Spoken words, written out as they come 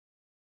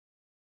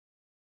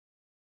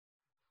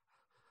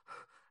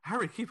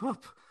Harry, keep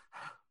up.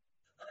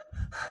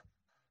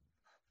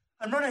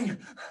 I'm running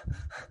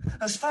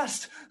as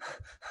fast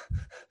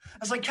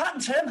as I can,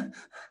 Tim.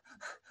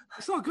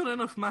 It's not good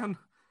enough, man.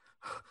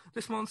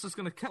 This monster's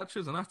going to catch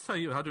us, and I tell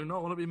you, I do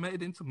not want to be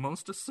made into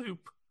monster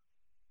soup.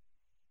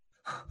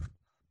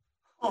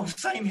 Oh,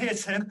 same here,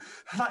 Tim.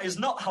 That is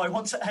not how I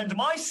want to end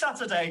my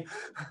Saturday.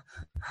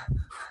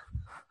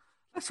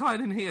 Let's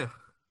hide in here.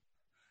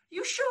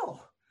 You sure?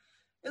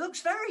 It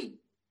looks very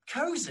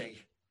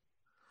cozy.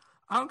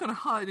 I'm going to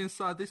hide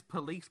inside this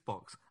police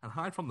box and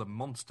hide from the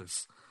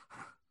monsters.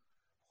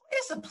 What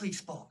is a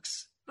police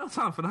box? No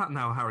time for that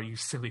now, Harry, you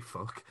silly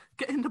fuck.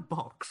 Get in the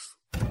box.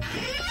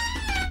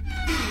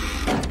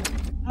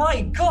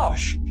 My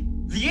gosh!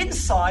 The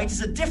inside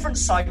is a different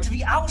side to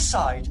the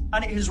outside,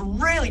 and it has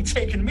really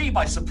taken me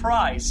by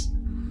surprise.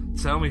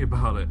 Tell me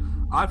about it.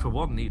 I, for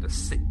one, need to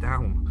sit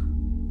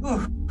down.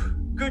 Ooh,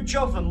 good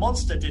job the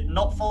monster did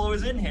not follow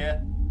us in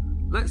here.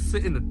 Let's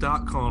sit in the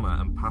dark corner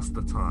and pass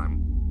the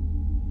time.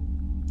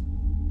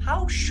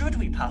 How should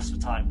we pass the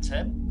time,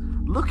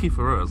 Tim? Lucky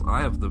for us,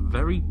 I have the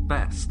very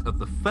best of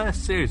the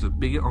first series of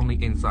Bigger on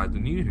the Inside,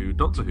 the New Who,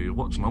 Doctor Who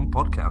watch-along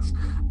podcast,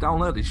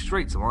 downloaded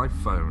straight to my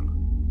phone.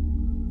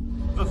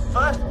 The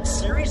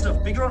first series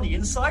of Bigger on the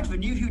Inside, the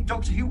New Who,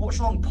 Doctor Who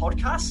watch-along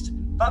podcast?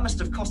 That must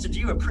have costed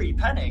you a pretty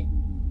penny.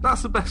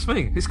 That's the best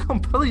thing. It's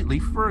completely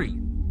free.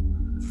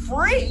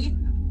 Free?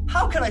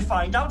 How can I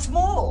find out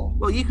more?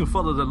 Well, you can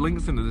follow the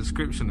links in the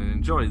description and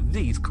enjoy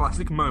these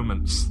classic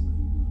moments.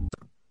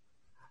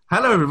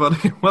 Hello,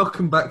 everybody.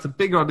 Welcome back to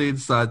Bigger on the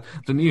Inside,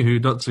 the New Who,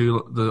 Doctor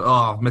Who.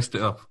 I've messed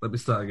it up. Let me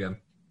start again.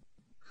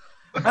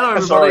 Hello,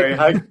 everybody. Sorry,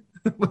 hi.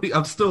 Wait,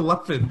 I'm still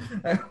laughing.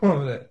 Hang on a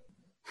minute.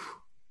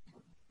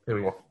 Here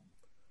we go.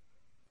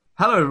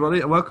 Hello, everybody,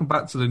 and welcome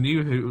back to the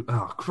New Who.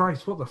 Oh,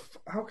 Christ, what the?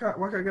 Why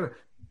can't I get it?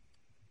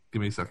 Give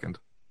me a second.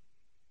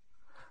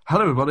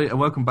 Hello, everybody,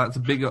 and welcome back to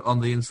Bigger on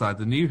the Inside,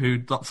 the New Who,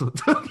 Doctor.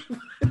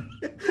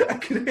 I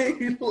can hear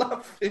you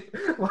laughing.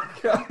 What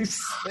can I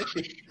say?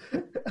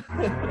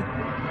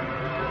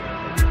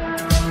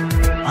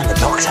 I'm the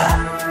Doctor.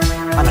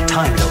 I'm a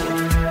Time Lord.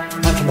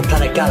 I'm from the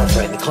planet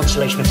Gallifrey in the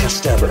constellation of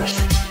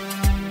Kasterborous.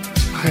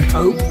 I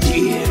hope the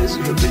ears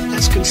are a bit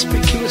less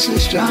conspicuous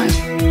this time.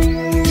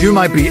 You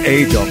might be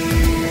a doctor,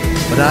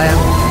 but I am.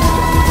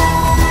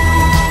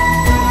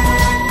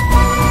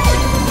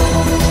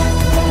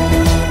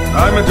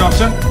 I'm a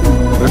doctor,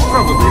 but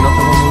probably not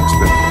the one you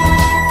expect.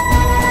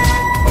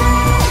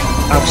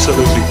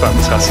 Absolutely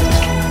fantastic.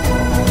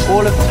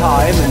 All of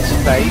time and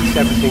space,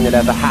 everything that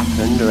ever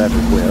happened or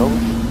ever will.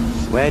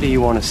 Where do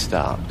you want to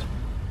start?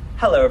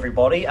 Hello,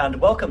 everybody, and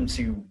welcome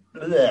to...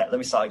 Let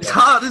me start again. It's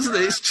hard, isn't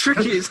it? It's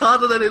tricky. It's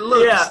harder than it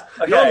looks. Yeah,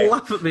 okay. You all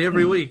laugh at me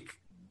every week.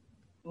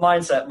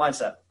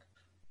 Mindset.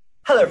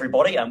 Hello,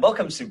 everybody, and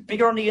welcome to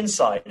Bigger on the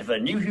Inside, the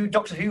New Who,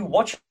 Doctor Who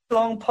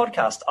watch-along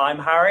podcast. I'm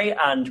Harry,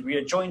 and we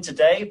are joined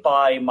today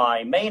by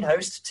my main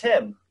host,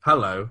 Tim.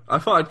 Hello. I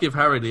thought I'd give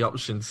Harry the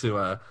option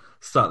to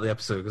start the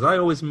episode, because I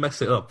always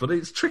mess it up, but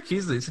it's tricky,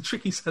 isn't it? It's a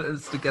tricky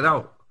sentence to get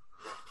out.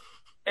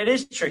 It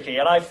is tricky,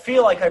 and I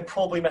feel like I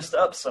probably messed it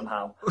up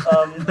somehow.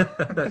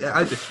 Yeah,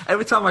 I do.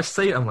 Every time I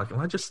say it, I'm like, am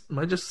I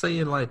just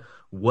saying like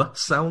what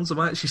sounds? Am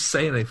I actually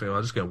saying anything? Am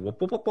I just going whoop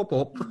whoop whoop whoop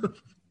whoop?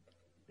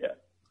 Yeah,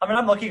 I mean,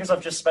 I'm lucky because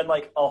I've just spent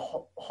like a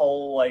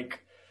whole I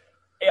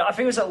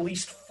think it was at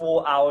least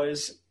 4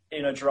 hours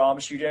in a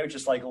drama studio,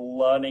 just like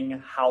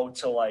learning how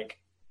to like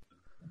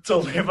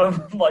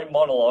deliver like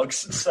monologues.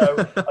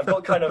 So I've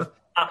got kind of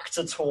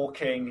actor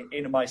talking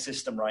in my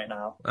system right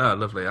now. Oh,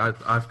 lovely.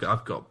 I've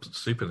got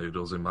super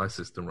noodles in my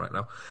system right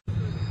now.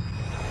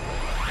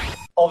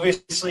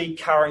 Obviously,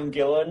 Karen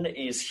Gillan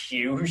is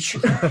huge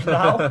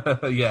now.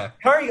 Yeah.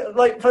 Karen,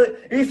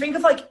 if you think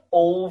of like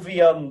all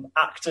the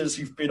actors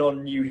who've been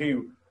on New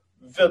Who,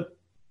 the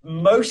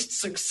most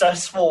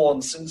successful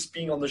one since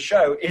being on the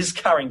show is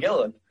Karen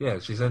Gillan. Yeah,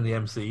 she's in the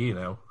MCU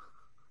now.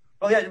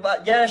 Well,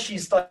 yeah,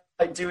 she's like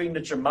doing the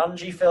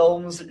Jumanji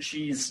films.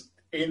 She's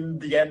in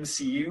the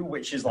MCU,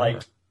 which is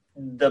like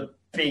the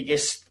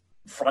biggest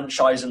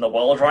franchise in the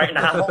world right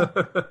now.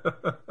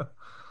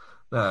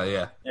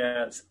 Yeah.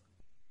 Yeah,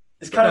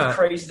 it's kind of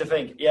crazy to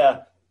think.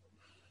 Yeah,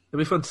 it'll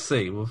be fun to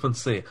see.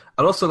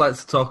 I'd also like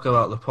to talk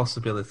about the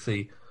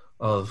possibility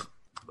of.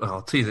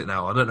 I'll tease it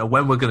now. I don't know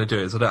when we're going to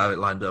do it, so I don't have it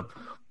lined up.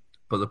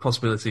 But the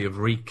possibility of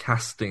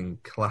recasting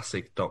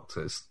classic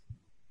Doctors.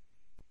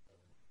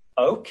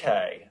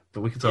 Okay.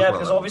 But we can talk about that.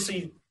 Because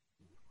obviously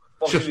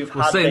we'll say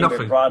David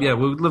nothing. Bradley. Yeah,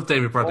 we would love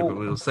David Bradley, but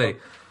we'll say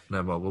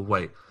no more. We'll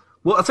wait.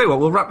 Well, I'll tell you what.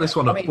 We'll wrap this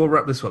one up. We'll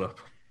wrap this one up.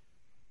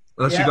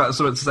 Unless you've got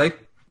something to say.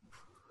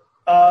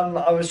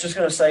 I was just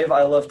going to say that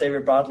I love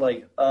David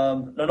Bradley.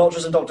 No, not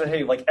just in Doctor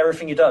Who. Like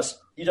everything he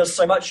does. He does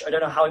so much. I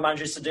don't know how he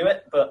manages to do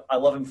it, but I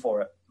love him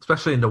for it.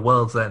 Especially in The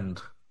World's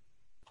End.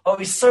 Oh,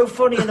 he's so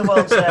funny in The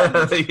World's End.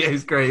 Yeah,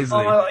 he's great, isn't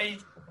he?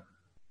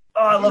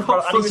 I love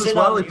him. And he as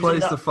well. He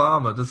plays the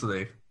farmer, doesn't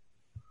he?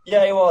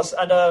 Yeah, he was.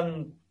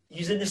 And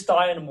he's in this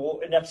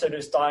an episode of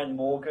this Diane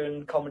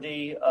Morgan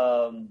comedy.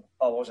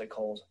 What was it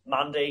called?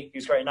 Mandy. He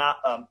was great in that.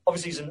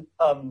 Obviously, he's in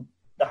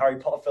the Harry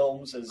Potter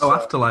films. As,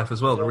 Afterlife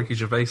as well, the Ricky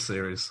Gervais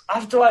series.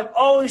 Afterlife.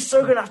 Oh, he's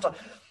so good.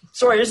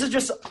 Sorry, this is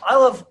just. I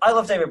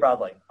love David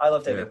Bradley. I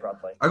love David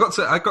Bradley. I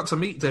got to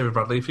meet David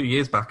Bradley a few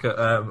years back at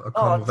a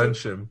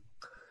convention,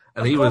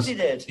 and he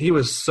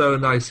was so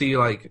nice. He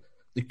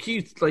the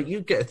cute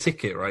you get a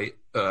ticket, right?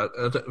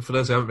 For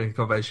those who haven't been to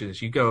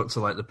conventions, you go up to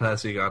the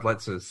person you go, I'd like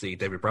to see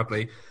David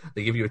Bradley.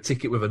 They give you a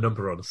ticket with a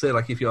number on. Say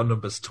if you're on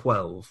numbers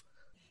 12,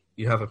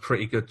 you have a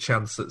pretty good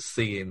chance at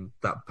seeing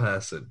that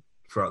person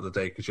throughout the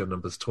day because your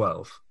number's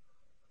 12.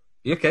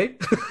 You okay?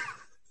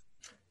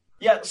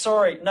 Yeah,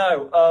 sorry,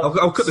 no.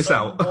 I'll cut this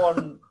out.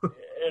 Someone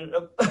in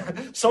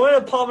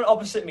an apartment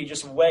opposite me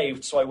just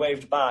waved, so I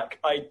waved back.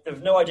 I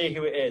have no idea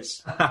who it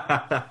is.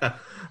 What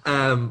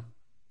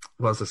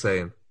was I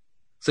saying?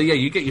 So yeah,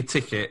 you get your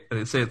ticket, and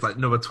it says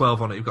number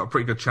 12 on it. You've got a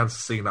pretty good chance of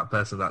seeing that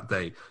person that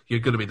day. You're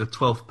going to be the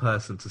 12th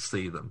person to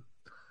see them.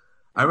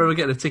 I remember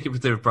getting a ticket for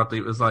David Bradley.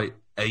 It was 8,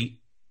 it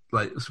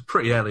was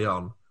pretty early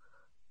on.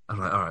 I'm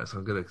like, all right, so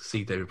I'm going to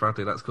see David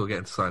Bradley. That's cool.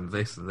 Getting to sign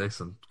this and this,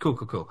 and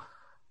cool.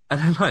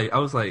 And then I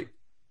was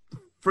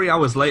 3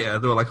 hours later,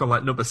 they were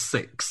on number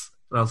 6,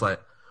 and I was like,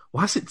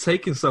 why is it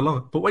taking so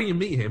long? But when you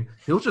meet him,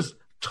 he'll just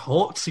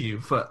talk to you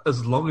for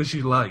as long as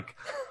you like.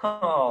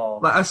 Oh,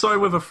 I saw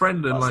him with a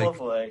friend, and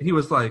lovely. He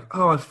was I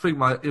think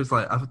it was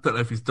I don't know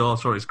if his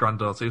daughter or his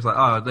granddaughter. He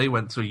was they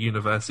went to a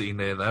university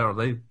near there, or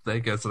they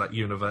go to that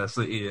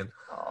university, and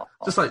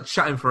just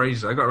chatting for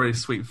ages. I got a really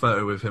sweet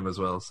photo with him as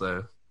well.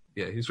 So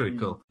yeah, he's really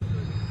cool.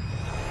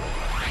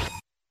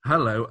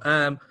 Hello,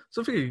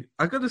 something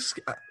I got to.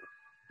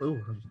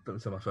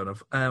 Don't turn my phone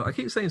off. I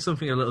keep saying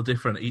something a little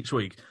different each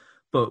week,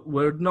 but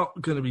we're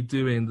not going to be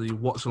doing the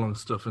watch-along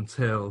stuff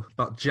until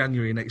about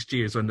January next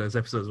year is when those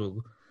episodes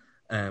will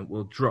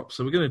drop.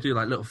 So we're going to do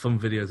little fun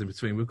videos in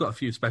between. We've got a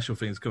few special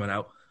things coming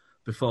out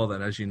before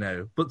then, as you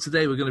know. But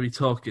today we're going to be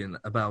talking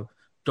about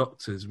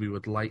doctors we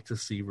would like to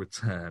see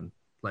return,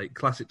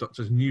 classic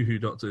doctors, New Who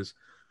doctors,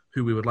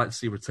 who we would like to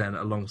see return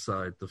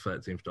alongside the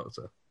 13th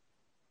Doctor.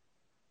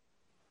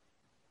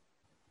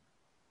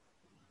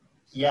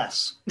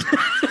 Yes.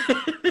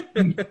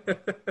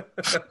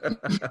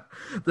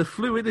 The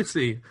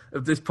fluidity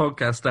of this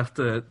podcast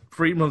after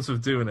 3 months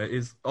of doing it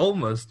is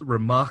almost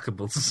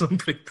remarkable to some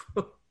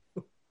people.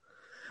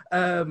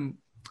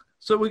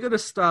 So we're going to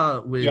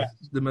start with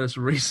the most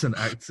recent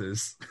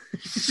actors. You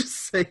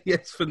just say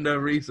yes for no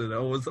reason.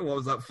 Or what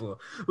was that for?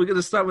 We're going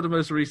to start with the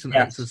most recent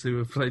actors who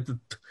have played the...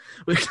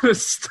 We're going to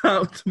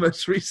start with the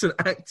most recent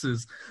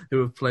actors who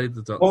have played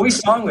the Doctor. Well, we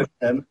starting with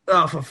them.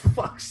 Oh, for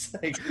fuck's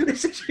sake.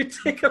 This is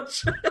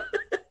ridiculous.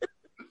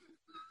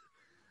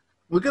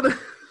 We're going to...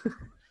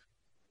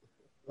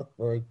 Oh,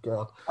 my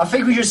God. I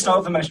think we should start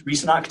with the most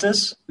recent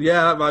actors.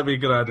 Yeah, that might be a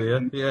good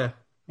idea. Yeah.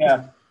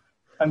 Yeah.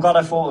 I'm glad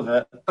I thought of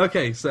it.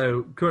 Okay,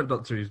 so current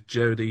Doctor is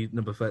Jodie,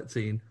 number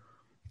 13.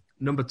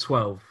 Number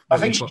 12. I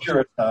think she should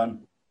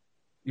return.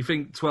 You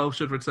think 12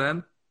 should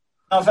return?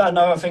 No,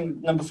 I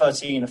think number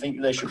 13, I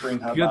think they should bring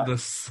her back.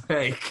 Goodness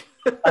sake.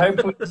 I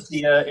hope we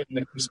see her in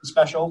the Christmas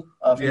special.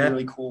 I think it'd be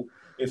really cool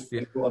if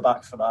they brought her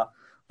back for that.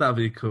 That'd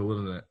be cool,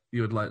 wouldn't it?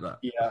 You would like that?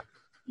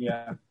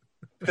 Yeah.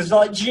 Because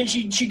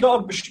she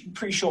got a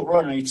pretty short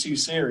run, only 2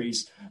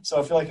 series. So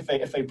I feel like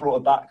if they brought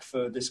her back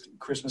for this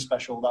Christmas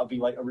special, that would be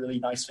a really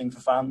nice thing for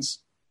fans.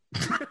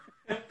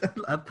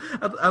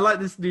 I like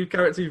this new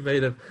character you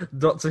made of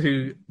Doctor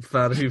Who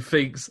fan who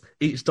thinks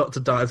each Doctor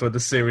dies when the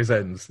series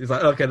ends. He's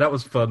like, okay, that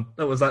was fun.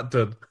 That was that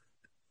done.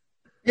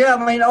 Yeah,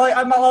 I mean,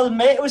 I'll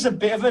admit it was a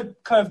bit of a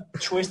kind of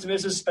twist of a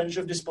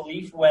suspension of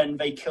disbelief when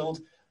they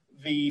killed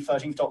the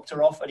 13th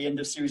Doctor off at the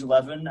end of Series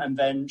 11, and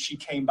then she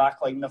came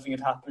back like nothing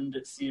had happened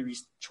at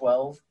Series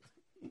 12.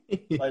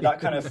 That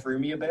kind of threw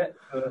me a bit.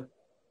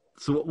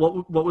 So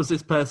what was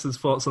this person's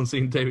thoughts on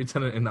seeing David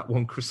Tennant in that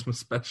one Christmas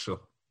special?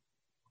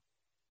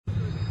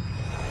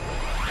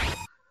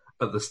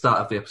 At the start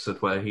of the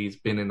episode where he's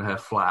been in her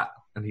flat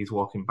and he's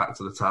walking back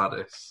to the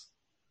TARDIS.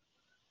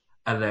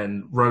 And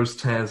then Rose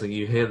tears and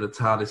you hear the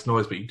TARDIS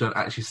noise, but you don't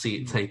actually see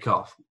it take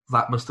off.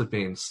 That must have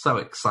been so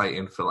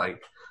exciting for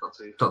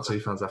Doctor Who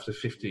fans after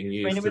 15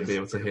 years to be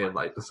able to hear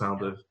the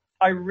sound of...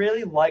 I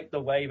really like the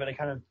way that they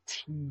kind of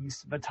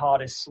tease the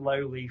TARDIS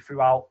slowly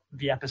throughout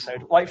the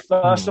episode.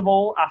 First of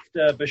all,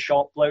 after the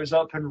shot blows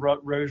up and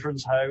Rose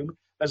runs home,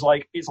 there's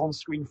it's on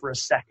screen for a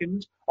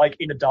second.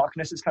 In the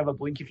darkness, it's kind of a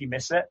blink if you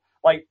miss it.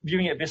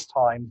 Viewing it this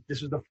time,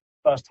 this was the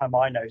first time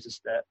I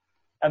noticed it.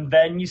 And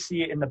then you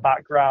see it in the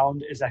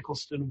background as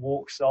Eccleston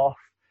walks off,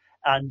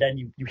 and then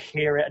you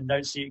hear it and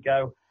don't see it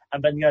go.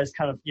 And then there's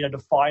kind of,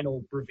 the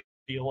final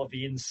reveal of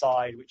the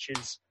inside, which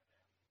is,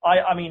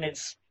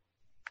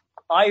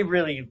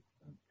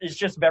 it's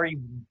just very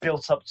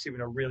built up to in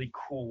a really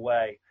cool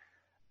way.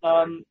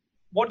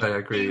 What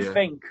do you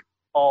think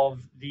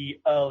of the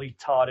early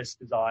TARDIS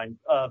design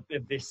of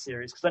this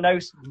series? Because I know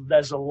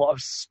there's a lot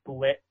of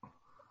split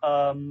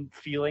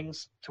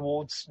feelings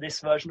towards this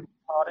version of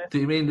TARDIS. Do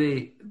you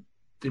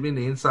mean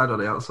the inside or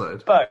the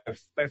outside?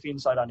 Both the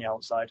inside and the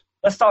outside.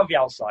 Let's start with the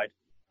outside.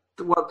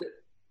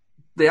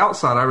 The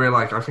outside I really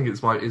like. I think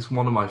it's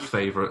one of my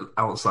favourite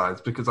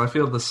outsides because I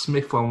feel the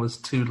Smith one was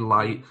too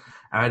light,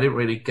 and I didn't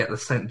really get the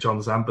St.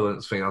 John's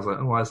ambulance thing. I was like,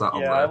 oh, why is that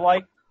on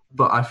there?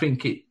 But I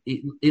think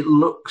it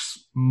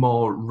looks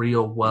more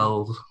real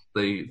world.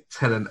 The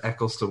Tennant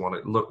Eccleston one,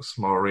 it looks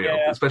more real,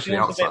 especially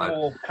outside. A bit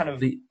more kind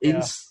of,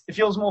 it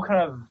feels more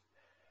kind of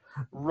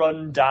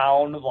run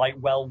down, like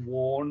well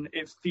worn.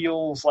 It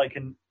feels like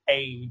an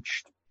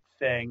aged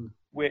thing,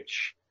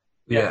 which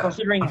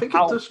considering I think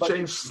how it does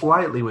change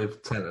slightly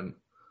with Tennant.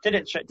 Did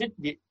it?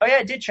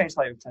 It did change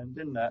slightly with Tennant,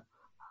 didn't it?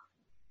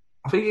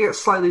 I think it gets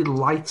slightly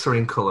lighter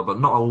in colour, but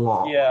not a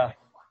lot. Yeah.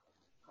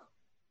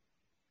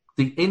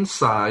 The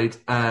inside,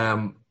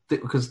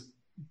 because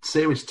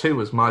Series 2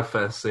 was my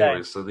first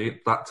series, so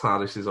that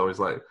TARDIS is always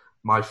like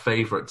my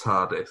favourite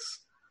TARDIS.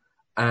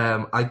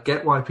 I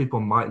get why people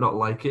might not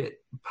like it.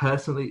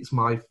 Personally, it's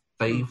my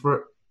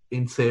favourite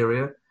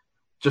interior,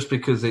 just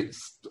because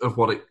it's of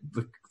what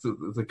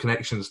the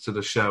connections to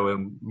the show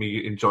and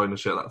me enjoying the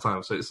show at that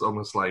time. So it's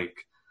almost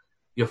like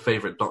your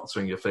favourite Doctor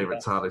and your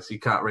favourite TARDIS. You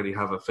can't really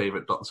have a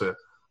favourite Doctor.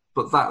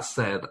 But that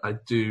said, I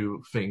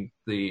do think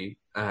the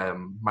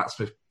Matt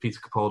Smith, Peter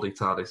Capaldi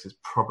TARDIS is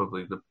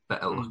probably the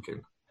better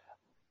looking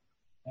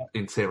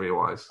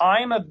interior-wise.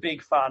 I'm a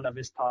big fan of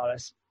his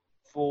TARDIS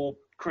for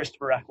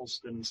Christopher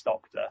Eccleston's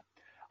Doctor.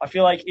 I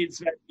feel like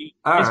it's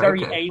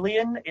very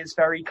alien. It's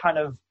very kind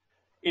of,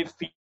 it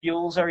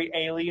feels very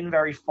alien,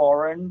 very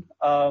foreign,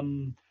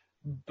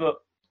 but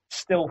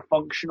still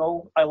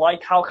functional. I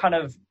like how kind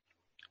of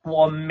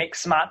one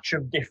mix match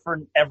of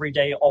different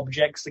everyday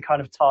objects the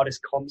kind of TARDIS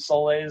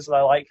console is.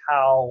 I like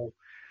how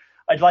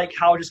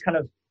just kind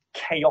of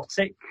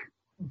chaotic,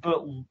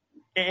 but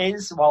it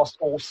is, whilst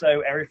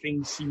also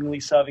everything seemingly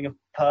serving a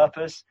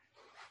purpose.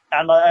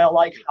 And I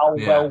like how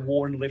well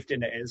worn and lived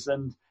in it is.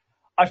 And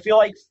I feel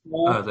like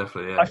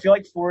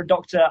for a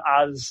Doctor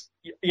as,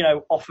 you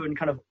know, often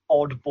kind of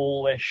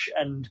oddballish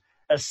and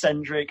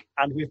eccentric,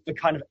 and with the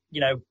kind of, you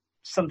know,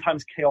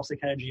 sometimes chaotic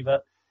energy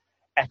that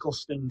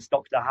Eccleston's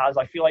Doctor has,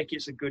 I feel like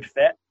it's a good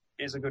fit.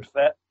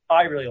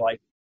 I really like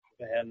it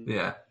for him.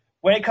 Yeah.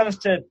 When it comes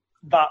to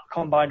that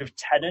combined with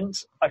Tennant,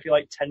 I feel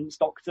like Tennant's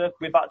Doctor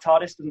with that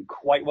TARDIS doesn't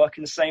quite work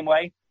in the same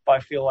way, but I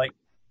feel like...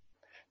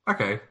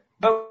 Okay.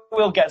 But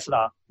we'll get to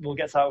that. We'll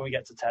get to that when we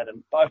get to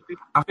Tennant. But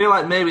I feel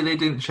like maybe they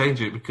didn't change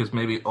it because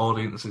maybe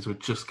audiences were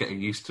just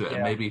getting used to it,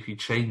 and maybe if you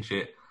change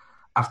it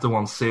after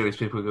one series,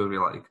 people are going to be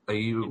like, "Are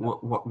you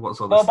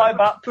what's all this?" Well, by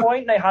that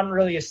point, they hadn't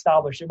really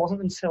established. It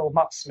wasn't until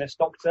Matt Smith's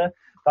Doctor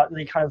that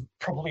they kind of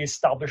probably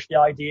established the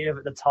idea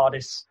that the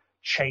TARDIS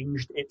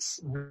changed its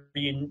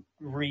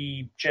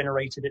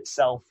regenerated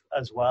itself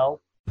as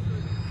well.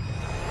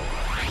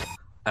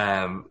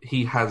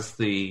 He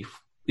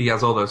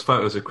has all those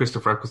photos of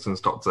Christopher Eccleston's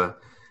Doctor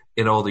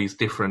in all these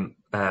different.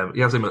 He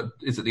has him at,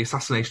 is it the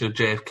assassination of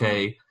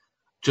JFK,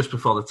 just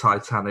before the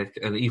Titanic,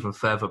 and even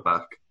further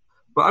back.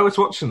 But I was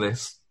watching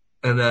this,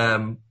 and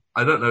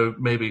I don't know,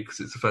 maybe because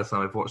it's the first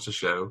time I've watched the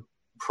show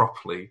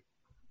properly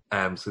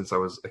since I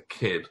was a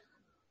kid,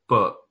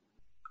 but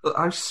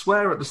I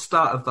swear at the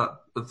start of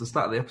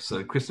the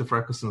episode, Christopher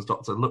Eccleston's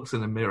Doctor looks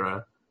in a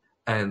mirror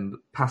and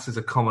passes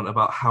a comment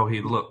about how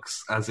he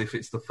looks as if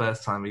it's the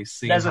first time he's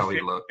seen how he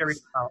looks.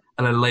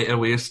 And then later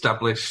we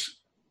establish...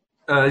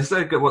 what's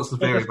the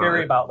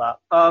theory about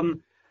that?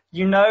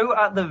 You know,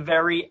 at the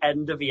very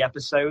end of the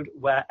episode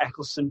where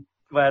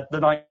the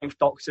Ninth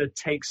Doctor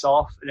takes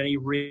off and then he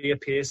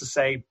reappears to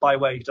say, "By the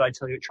way, did I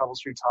tell you it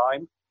travels through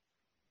time?"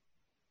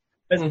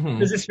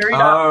 There's this theory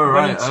that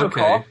when he took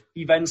off,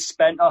 he then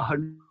spent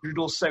 100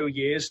 or so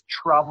years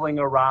traveling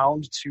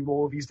around to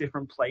all of these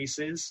different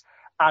places.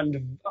 And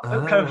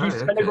he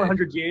spent over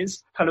 100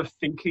 years kind of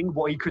thinking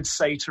what he could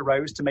say to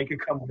Rose to make her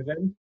come with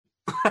him.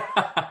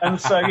 And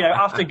so, you know,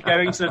 after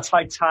going to the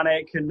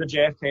Titanic and the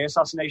JFK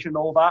assassination and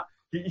all that,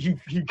 he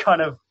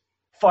kind of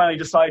finally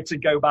decided to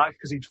go back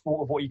because he'd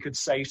thought of what he could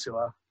say to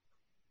her.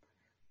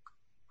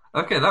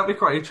 Okay, that'd be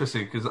quite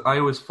interesting because I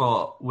always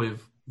thought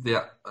with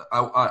the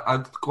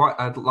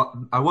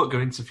I won't go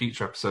into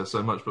future episodes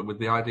so much, but with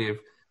the idea of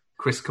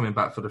Chris coming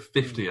back for the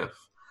 50th,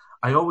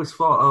 I always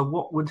thought,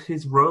 what would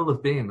his role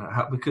have been?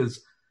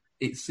 Because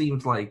it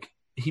seemed like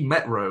he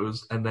met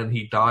Rose and then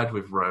he died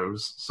with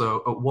Rose.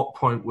 So at what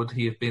point would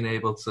he have been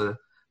able to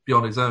be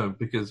on his own?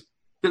 Because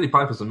Billie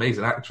Piper's an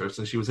amazing actress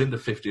and she was in the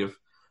 50th,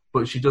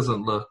 but she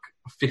doesn't look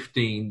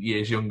 15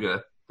 years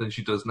younger than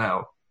she does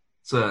now.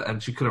 So,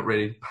 and she couldn't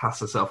really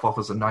pass herself off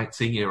as a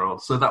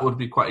 19-year-old. So that would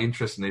be quite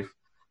interesting if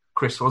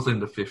Chris was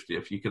in the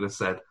 50th. You could have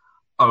said,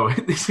 oh,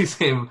 this is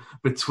him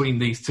between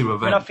these two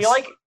events. And I feel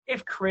like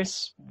if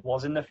Chris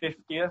was in the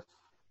 50th,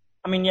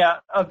 I mean, yeah,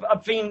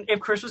 if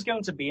Chris was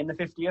going to be in the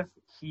 50th,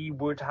 he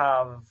would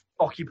have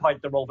occupied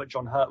the role that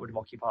John Hurt would have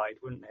occupied,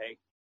 wouldn't he?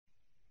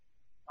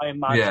 I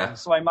imagine. Yeah.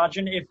 So I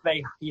imagine if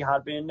he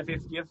had been in the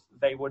 50th,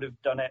 they would have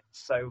done it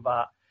so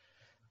that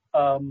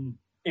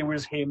it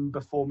was him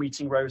before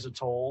meeting Rose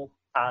at all,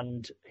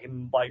 and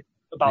him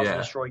about to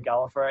destroy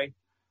Gallifrey.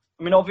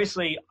 I mean,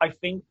 obviously, I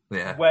think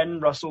when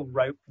Russell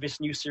wrote this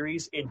new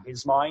series, in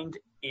his mind,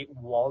 it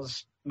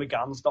was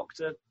McGann's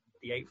Doctor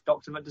the Eighth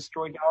Doctor that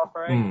destroyed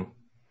Gallifrey?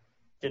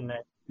 Didn't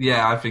it?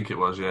 Yeah, I think it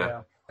was,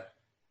 yeah.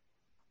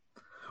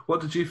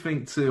 What did you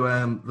think to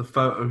the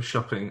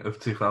photoshopping of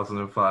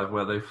 2005,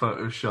 where they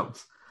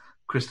photoshopped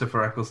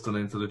Christopher Eccleston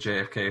into the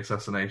JFK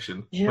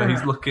assassination, where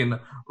he's looking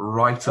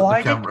right at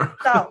the camera?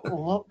 Did that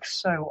look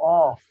so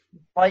off?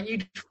 Like,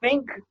 you'd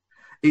think...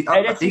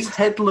 His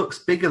head looks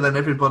bigger than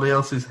everybody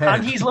else's head.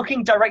 And he's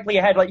looking directly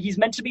ahead. Like, he's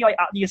meant to be, like,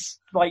 at this,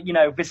 like, you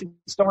know, this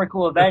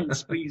historical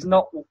event, but he's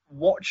not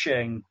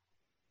watching.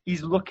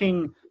 He's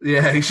looking...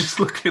 Yeah, he's just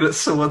looking at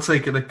someone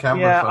taking a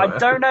camera photo. I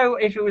don't know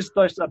if it was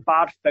just a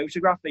bad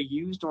photograph they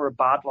used or a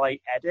bad,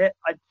 like, edit.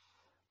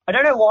 I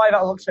don't know why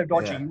that looks so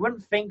dodgy. You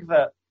wouldn't think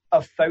that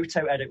a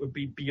photo edit would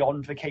be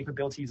beyond the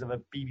capabilities of a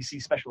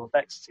BBC special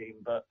effects team,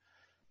 but...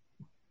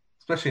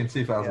 Especially in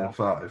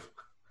 2005.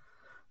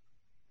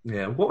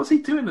 Yeah, what was he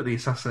doing at the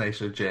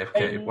assassination of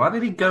JFK? Why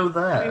did he go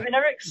there?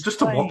 Just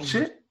to watch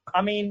it?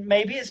 I mean,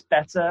 maybe it's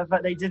better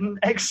that they didn't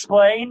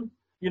explain.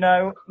 You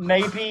know,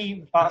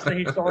 maybe that's a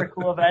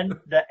historical event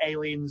that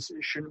aliens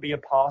shouldn't be a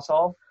part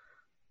of.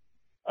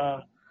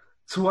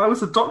 So why was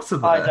the Doctor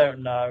there? I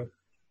don't know.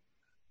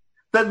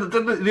 Then,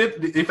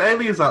 if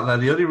aliens out there,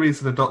 the only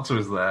reason the Doctor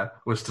was there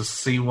was to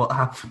see what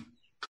happened.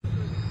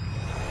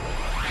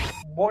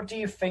 What do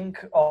you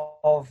think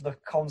of the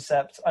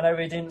concept? I know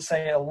we didn't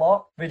say it a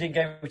lot. We didn't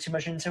go too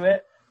much into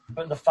it.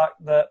 But the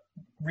fact that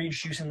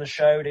reintroducing the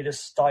show, they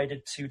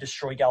decided to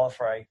destroy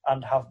Gallifrey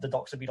and have the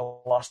Doctor be the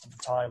last of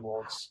the Time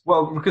Lords.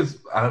 Well, because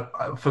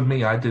for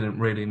me, I didn't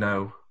really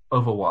know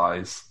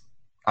otherwise.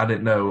 I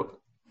didn't know.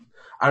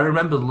 I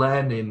remember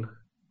learning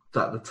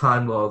that the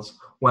Time Lords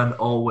weren't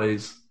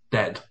always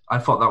dead. I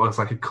thought that was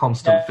like a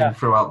constant thing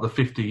throughout the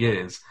 50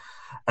 years.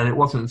 And it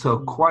wasn't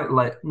until quite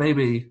late,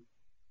 maybe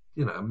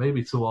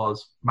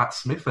towards Matt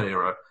Smith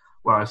era,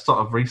 where I sort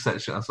of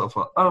researched it and sort of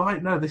thought, oh,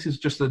 right, no, this is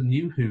just a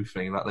New Who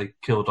thing that they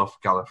killed off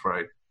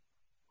Gallifrey.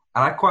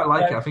 And I quite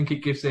like it. I think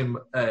it gives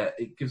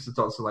the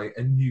Doctor like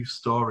a new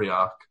story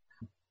arc.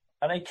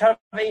 And it kind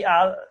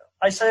of,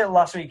 I said it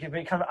last week,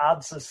 it kind of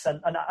adds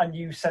a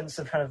new sense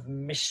of kind of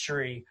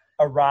mystery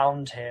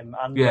around him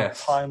and the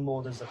Time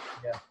Lord as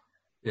appear.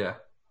 Yeah.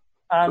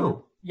 And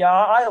cool. Yeah,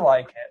 I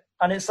like it.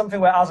 And it's something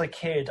where, as a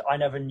kid, I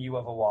never knew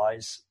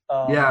otherwise.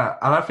 Yeah,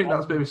 and I think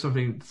that's maybe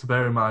something to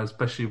bear in mind,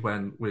 especially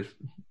when with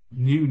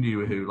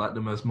New Who, like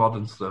the most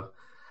modern stuff,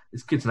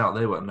 is kids now,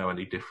 they won't know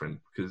any different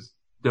because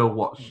they'll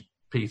watch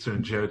Peter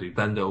and Jodie,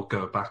 then they'll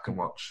go back and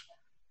watch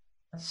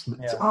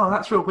Smith. Yeah. Oh,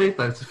 that's real weird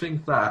though, to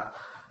think that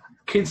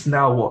kids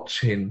now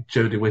watching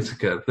Jodie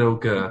Whittaker, they'll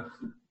go,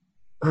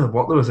 oh,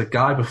 what, there was a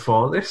guy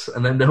before this?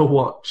 And then they'll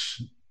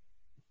watch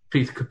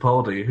Peter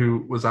Capaldi,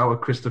 who was our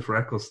Christopher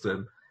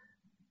Eccleston.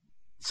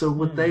 So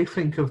would they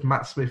think of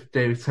Matt Smith,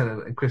 David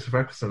Tennant, and Christopher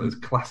Eccleston as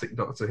classic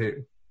Doctor Who?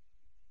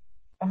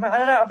 I mean, I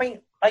don't know. I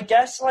mean, I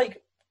guess,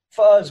 like,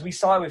 for us, we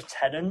started with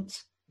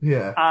Tennant.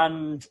 Yeah.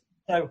 And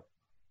so,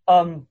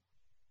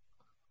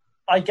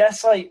 I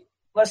guess, like,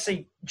 let's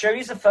see,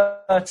 Jodie's the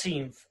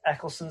 13th,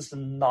 Eccleston's the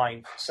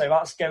 9th. So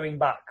that's going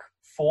back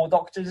 4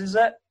 Doctors, is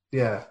it?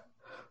 Yeah.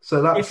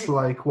 So that's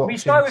like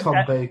watching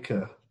Tom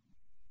Baker.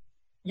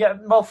 Yeah,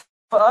 well,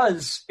 for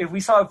us, if we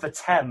start with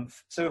the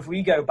 10th, so if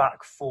we go back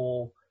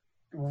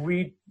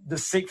the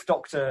 6th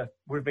Doctor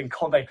would have been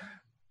Colin Baker.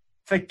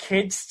 For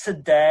kids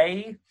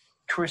today,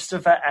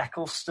 Christopher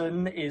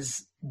Eccleston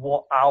is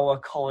what our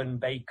Colin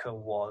Baker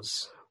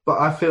was. But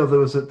I feel there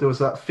was that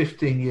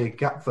 15-year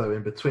gap though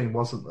in between,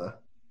 wasn't there?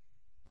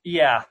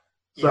 Yeah.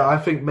 So I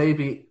think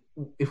maybe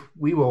if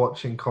we were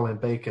watching Colin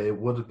Baker, it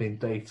would have been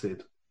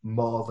dated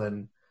more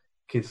than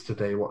kids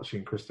today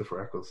watching Christopher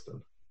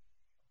Eccleston.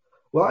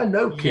 Well, I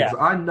know kids.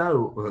 Yeah.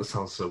 Well, that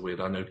sounds so weird.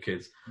 I know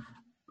kids.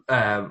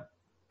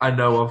 I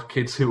know of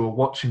kids who are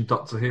watching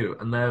Doctor Who,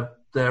 and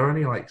they're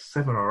only like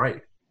 7 or 8,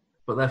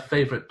 but his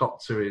favourite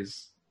Doctor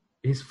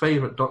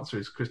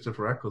is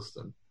Christopher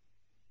Eccleston.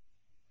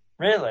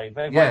 Really?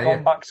 They've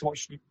gone back to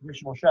watch the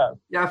original show?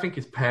 Yeah, I think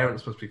his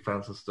parents must be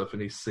fans of stuff,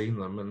 and he's seen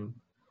them, and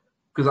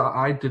because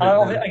I didn't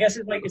know. I guess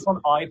it's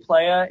on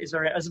iPlayer. It's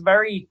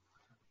very,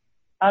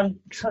 and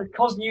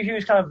because New Who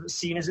is kind of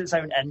seen as its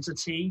own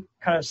entity,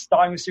 kind of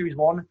starting with Series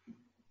 1,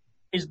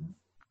 is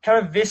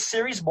kind of this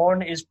Series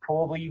 1 is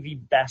probably the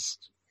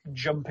best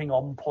jumping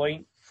on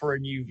point for a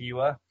new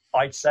viewer,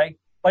 I'd say.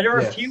 Like, there are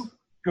a few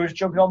good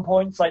jumping on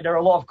points. Like, there are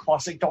a lot of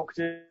classic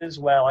Doctors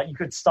where, like, you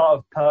could start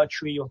with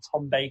Pertwee or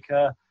Tom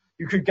Baker.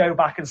 You could go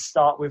back and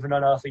start with An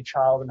Unearthly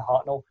Child and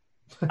Hartnell.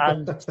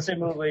 And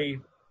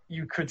similarly,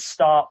 you could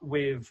start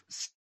with,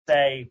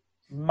 say,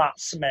 Matt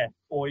Smith,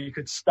 or you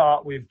could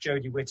start with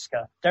Jodie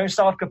Whittaker. Don't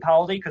start with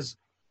Capaldi, because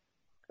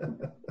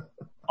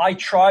I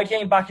tried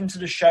getting back into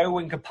the show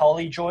when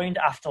Capaldi joined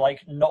after,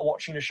 like, not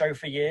watching the show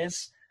for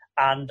years,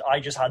 and I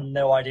just had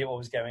no idea what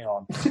was going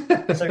on.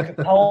 So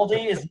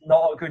Capaldi is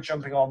not a good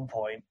jumping on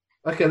point.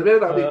 Okay, maybe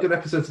that'd be a good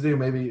episode to do.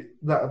 Maybe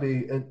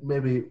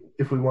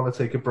if we want to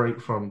take a break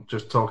from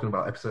just talking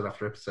about episode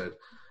after episode,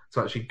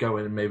 to actually go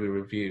in and maybe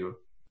review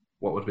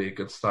what would be a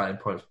good starting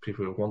point for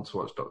people who want to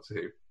watch Doctor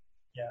Who.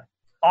 Yeah.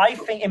 I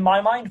think, in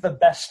my mind, the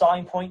best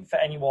starting point for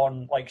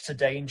anyone like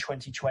today in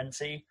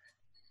 2020,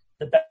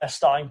 the best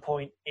starting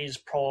point is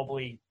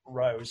probably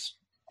Rose.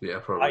 Yeah,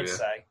 probably. I'd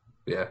say.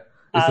 Yeah,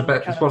 it's the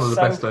best. It's one of the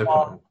best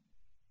openings.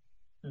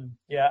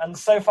 Yeah, and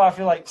so far I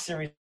feel like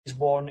Series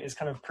 1 is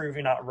kind of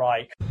proving that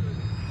right.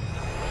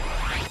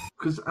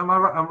 Because I'm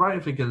right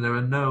in thinking there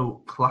are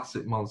no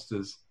classic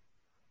monsters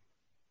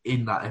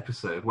in that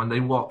episode. When they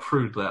walk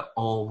through, they're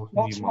all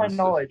Not new to monsters.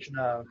 my knowledge,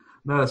 no.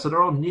 No, so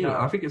they're all new. No.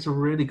 I think it's a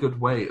really good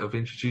way of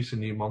introducing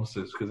new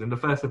monsters, because in the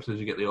first episode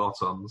you get the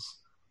Autons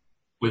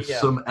with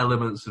some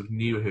elements of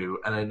New Who,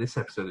 and in this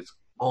episode it's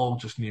all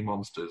just new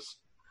monsters.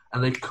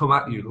 And they come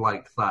at you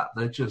like that.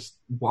 They're just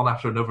one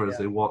after another as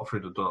they walk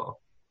through the door.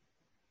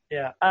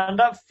 Yeah, and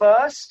at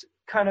first,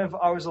 kind of,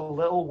 I was a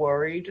little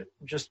worried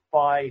just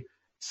by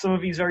some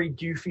of these very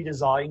goofy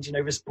designs. You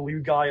know, this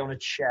blue guy on a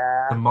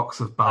chair. The Mox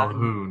of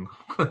Balhoun.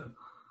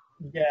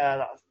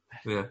 Yeah.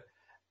 Yeah.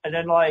 And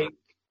then, like,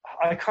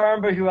 I can't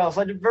remember who else.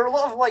 Like, there were a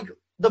lot of, like,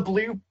 the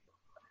blue...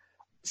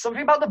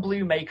 Something about the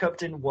blue makeup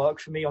didn't work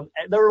for me.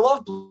 There were a lot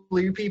of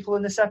blue people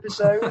in this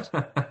episode.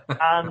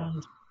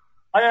 And,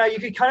 I don't know, you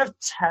could kind of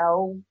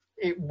tell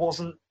it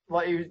wasn't,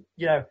 like, you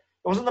know,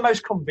 it wasn't the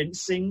most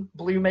convincing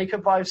blue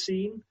makeup I've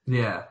seen.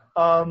 Yeah.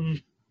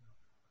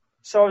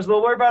 So I was a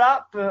little worried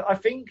about that, but I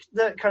think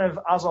that kind of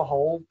as a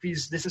whole,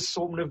 this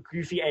assortment of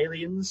goofy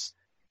aliens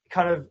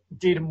kind of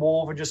did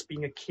more than just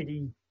being a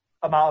kiddie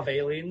amount of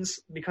aliens.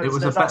 Because it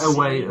was a better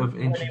way of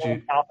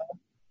introducing...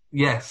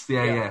 Yes,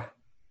 yeah.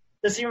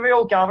 The scene where they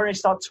all gather and they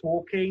start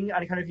talking,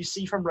 and kind of you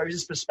see from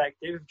Rose's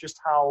perspective just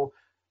how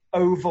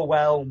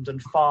overwhelmed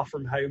and far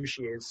from home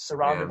she is,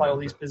 surrounded by all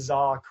these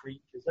bizarre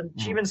creatures. And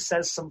she even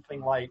says something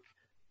like,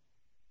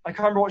 I can't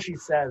remember what she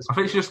says. I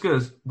think she just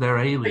goes, they're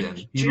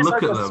alien. You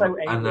look at them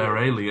and they're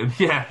alien.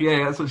 Yeah,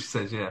 that's what she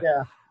says, yeah.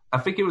 I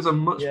think it was a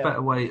much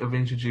better way of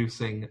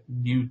introducing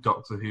new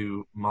Doctor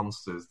Who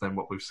monsters than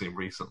what we've seen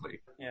recently.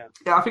 Yeah,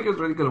 I think it was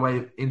a really good way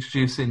of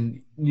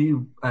introducing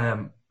new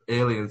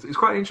aliens. It's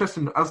quite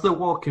interesting, as they're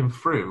walking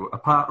through,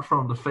 apart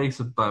from the face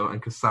of Bo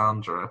and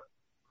Cassandra,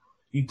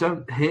 you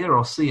don't hear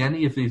or see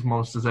any of these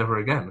monsters ever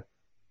again.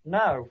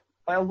 No.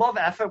 Like, a lot of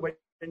effort went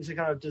into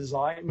kind of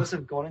design, must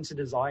have gone into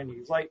design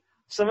these. Like,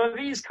 some of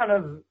these kind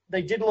of,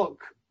 they did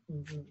look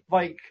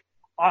like,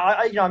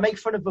 I make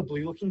fun of the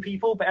blue-looking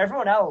people, but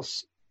everyone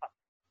else,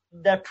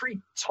 they're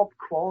pretty top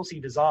quality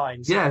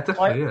designs. Yeah,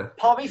 definitely, yeah.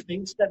 Part of me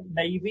thinks that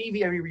maybe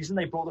the only reason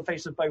they brought the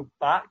face of Bo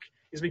back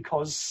is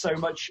because so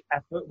much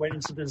effort went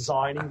into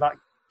designing that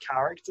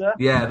character.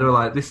 Yeah, they were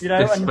like, this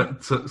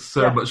spent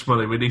so much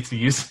money, we need to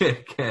use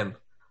it again.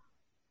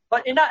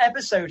 But in that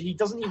episode, he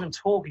doesn't even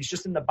talk, he's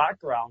just in the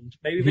background.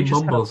 Maybe he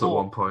mumbles at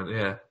one point,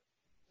 yeah.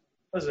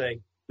 Does he?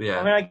 Yeah.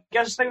 I mean, I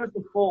guess the thing with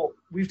the thought,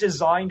 we've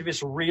designed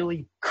this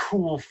really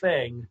cool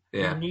thing.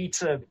 Yeah. We need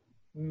to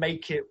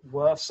make it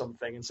worth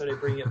something, and so they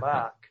bring it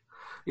back.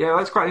 Yeah,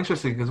 that's quite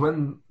interesting, because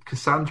when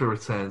Cassandra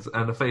returns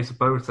and the face of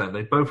Bo return,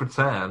 they both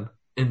return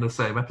in the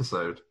same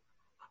episode,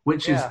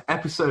 which is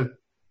episode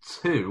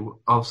 2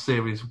 of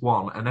Series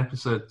 1 and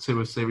episode 2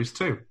 of Series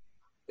 2.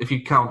 If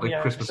you count the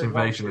Christmas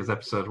Invasion as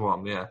episode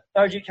 1, yeah.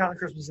 Oh, do you count the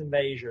Christmas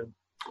Invasion?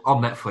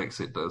 On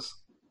Netflix, it does.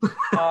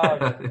 Oh,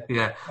 okay.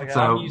 Yeah. Okay,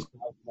 so,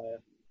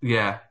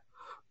 yeah.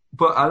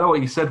 But I know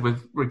what you said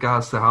with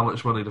regards to how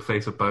much money the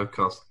face of Bo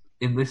cost.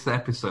 In this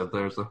episode,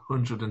 there's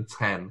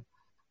 110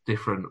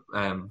 different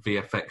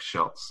VFX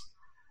shots.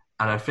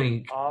 And I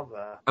think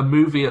a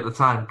movie at the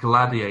time,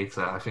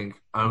 Gladiator, I think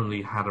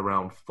only had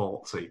around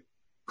 40.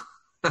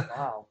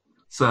 Wow.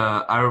 So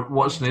I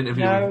watched an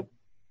interview.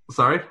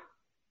 Sorry?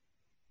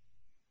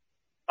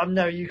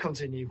 No, you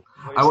continue.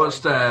 I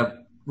watched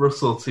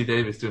Russell T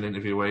Davies do an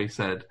interview where he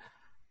said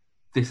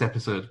this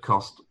episode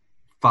cost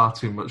far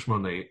too much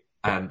money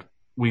and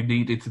we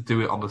needed to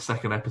do it on the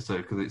second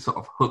episode because it sort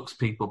of hooks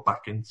people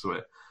back into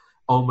it.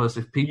 Almost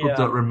if people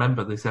don't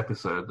remember this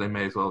episode, they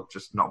may as well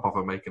just not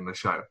bother making the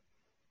show.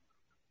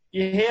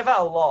 You hear that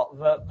a lot,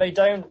 that they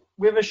don't,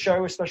 with a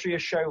show, especially a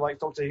show like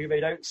Doctor Who, they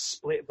don't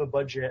split the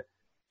budget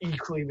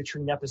equally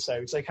between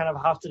episodes. They kind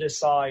of have to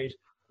decide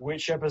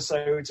which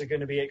episodes are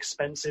going to be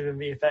expensive and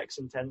VFX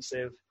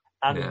intensive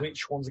and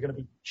which ones are going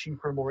to be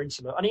cheaper and more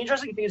intimate. And the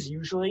interesting thing is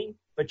usually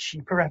the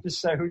cheaper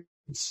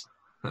episodes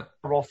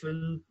are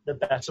often the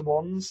better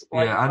ones.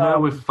 Like, I know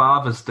with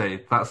Father's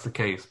Day that's the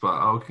case,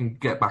 but we can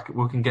get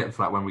to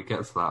that when we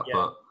get to that.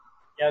 But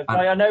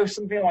I know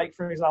something like,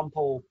 for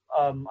example,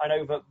 I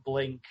know that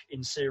Blink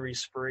in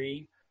Series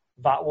 3,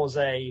 that was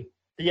the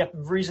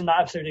reason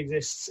that episode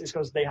exists is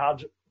because they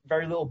had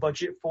very little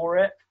budget for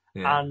it,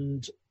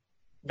 and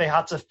they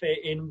had to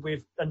fit in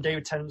with, and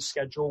David Tennant's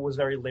schedule was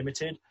very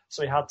limited,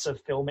 so they had to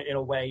film it in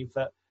a way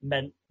that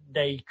meant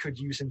they could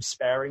use him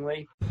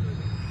sparingly.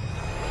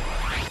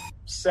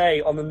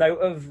 Say, on the note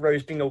of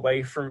Rose being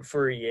away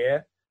for a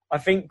year, I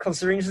think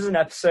considering this is an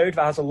episode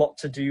that has a lot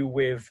to do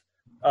with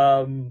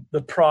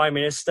the Prime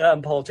Minister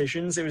and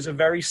politicians, it was a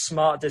very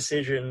smart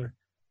decision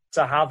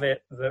to have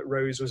it that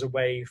Rose was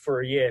away for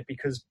a year,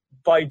 because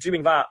by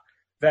doing that,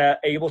 they're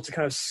able to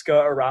kind of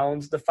skirt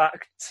around the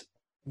fact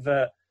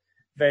that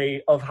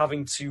of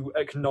having to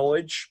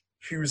acknowledge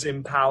who's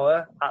in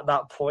power at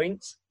that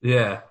point.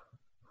 Yeah.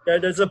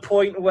 There's a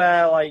point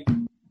where like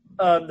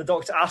the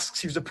Doctor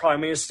asks who's the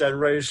Prime Minister, and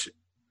Rose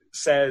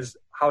says,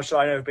 "How should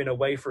I know I've been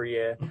away for a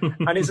year?"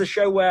 And it's a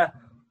show where,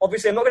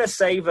 obviously, I'm not going to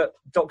say that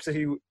Doctor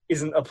Who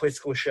isn't a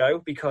political show,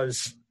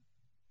 because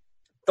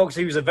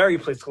Doctor Who is a very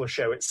political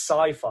show. It's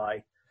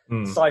sci-fi.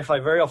 Sci-fi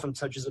very often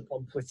touches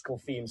upon political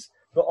themes.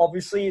 But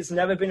obviously, it's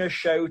never been a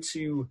show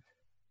to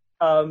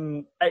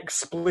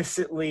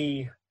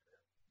explicitly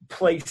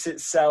place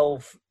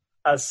itself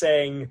as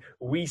saying,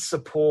 we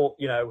support,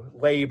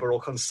 Labour or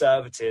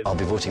Conservative. I'll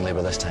be voting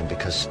Labour this time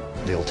because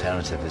the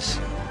alternative is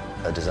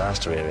a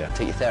disaster area.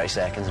 Take you 30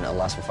 seconds and it'll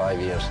last for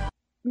 5 years.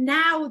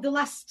 Now, the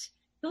last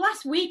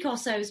week or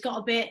so has got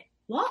a bit,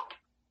 what?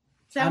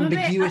 So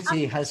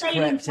ambiguity has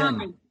crept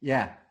in.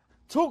 Yeah.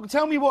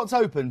 Tell me what's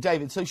open,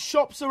 David. So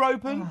shops are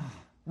open,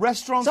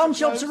 restaurants. Some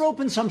shops are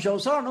open, some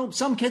shops aren't open.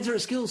 Some kids are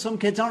at school, some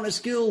kids aren't at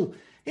school.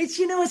 It's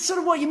it's sort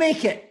of what you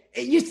make it.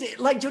 It used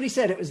to, like Jodie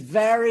said, it was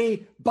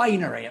very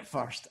binary at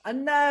first,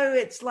 and now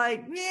it's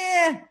like,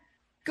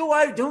 go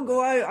out, don't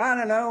go out. I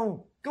don't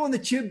know. Go on the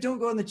tube, don't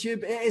go on the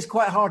tube. It is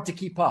quite hard to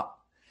keep up.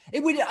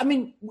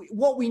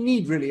 What we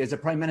need really is a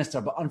Prime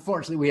Minister, but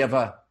unfortunately we have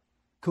a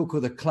Coco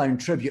the Clown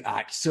Tribute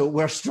Act, so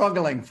we're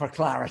struggling for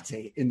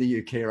clarity in the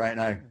UK right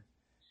now.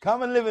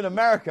 Come and live in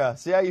America.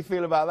 See how you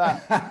feel about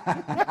that.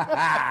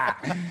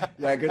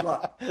 Yeah, good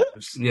luck.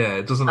 Yeah,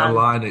 it doesn't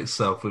align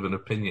itself with an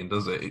opinion,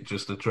 does it? It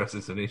just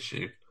addresses an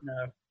issue.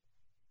 No.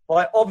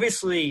 Well,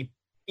 obviously,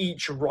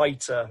 each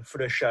writer for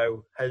the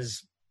show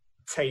has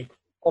a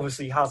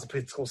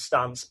political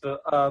stance,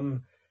 but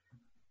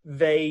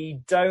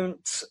they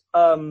don't.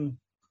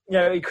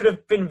 It could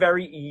have been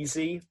very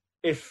easy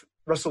if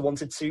Russell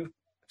wanted to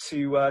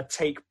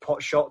take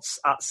pot shots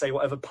at, say,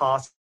 whatever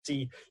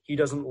party he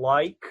doesn't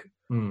like.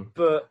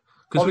 But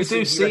because we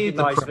do see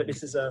that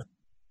this is a.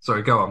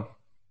 Sorry, go on.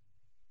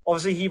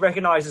 Obviously, he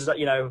recognises that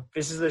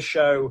this is a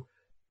show,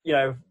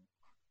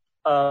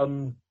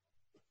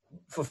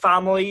 for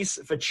families,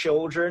 for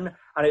children,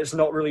 and it's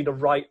not really the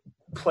right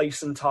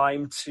place and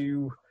time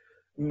to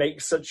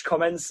make such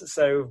comments.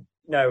 So,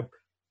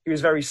 he was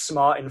very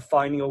smart in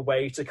finding a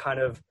way to kind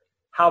of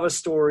have a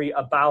story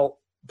about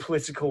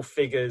political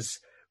figures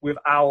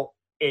without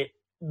it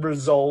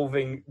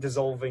dissolving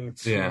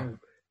to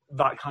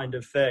that kind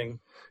of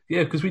thing.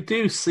 Yeah, because we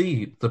do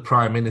see the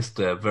Prime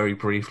Minister very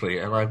briefly,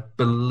 and I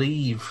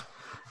believe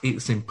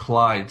it's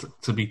implied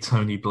to be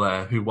Tony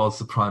Blair, who was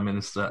the Prime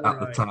Minister at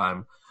the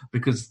time,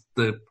 because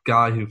the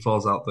guy who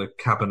falls out the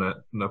cabinet,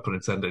 no pun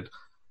intended,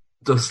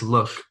 does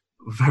look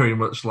very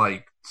much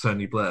like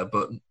Tony Blair,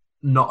 but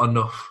not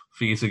enough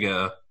for you to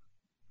go,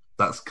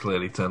 that's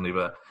clearly Tony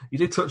Blair. You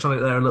did touch on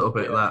it there a little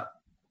bit, that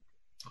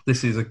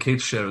this is a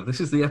kids show. This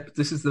is the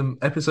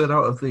episode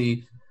out of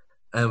the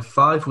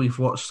 5 we've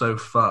watched so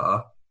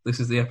far. This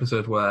is the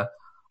episode where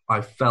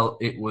I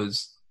felt it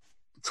was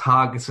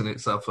targeting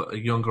itself at a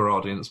younger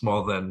audience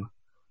more than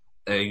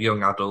a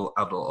young adult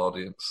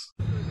audience.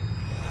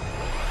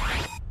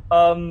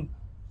 Do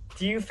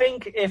you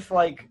think if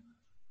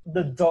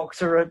the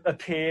Doctor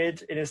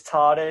appeared in his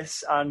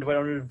TARDIS and went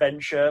on an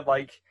adventure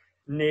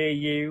near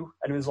you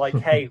and was like,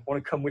 "Hey,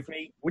 want to come with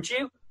me?" Would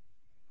you?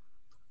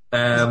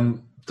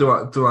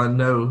 Do I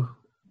know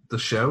the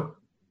show?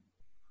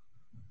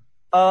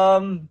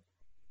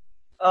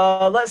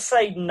 Let's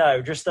say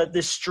no. Just that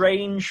this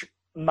strange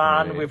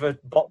man with a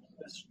box,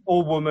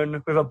 or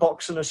woman with a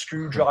box and a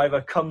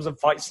screwdriver comes and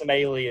fights some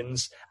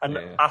aliens and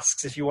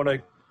asks if you want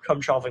to come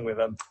traveling with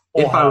him.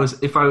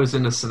 If I was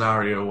in a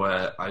scenario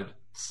where I'd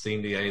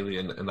seen the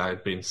alien and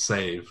I'd been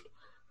saved,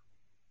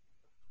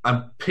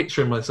 I'm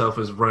picturing myself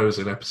as Rose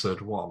in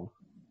episode 1.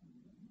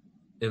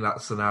 In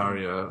that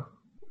scenario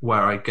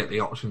where I get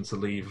the option to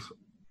leave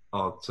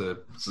or to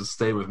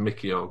stay with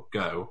Mickey or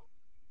go,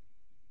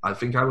 I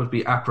think I would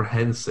be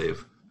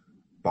apprehensive,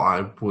 but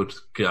I would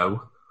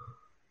go.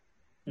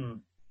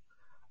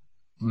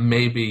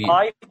 Maybe,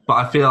 but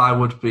I feel I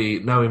would be,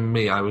 knowing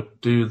me, I would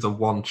do the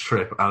one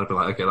trip and I'd be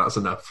like, okay, that's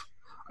enough.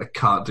 I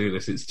can't do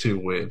this, it's too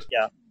weird.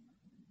 Yeah,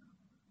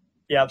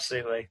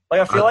 absolutely.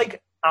 I feel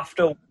like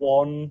after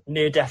one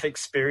near-death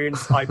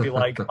experience, I'd be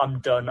like, I'm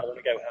done, I want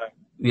to go home.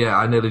 Yeah,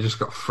 I nearly just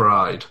got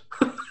fried.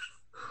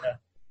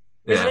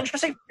 It's an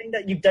interesting thing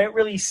that you don't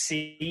really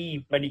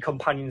see many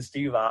companions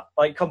do that.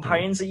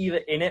 Companions are either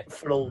in it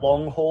for the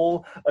long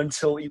haul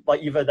until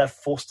either they're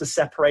forced to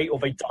separate or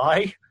they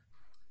die.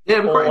 Yeah,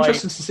 it'd be quite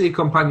interesting to see a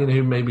companion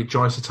who maybe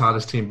joins the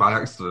TARDIS team by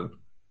accident.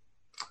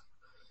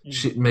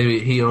 Maybe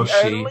he or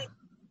she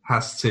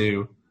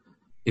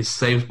is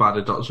saved by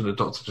the Doctor, and the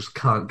Doctor just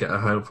can't get her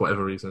home for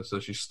whatever reason, so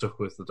she's stuck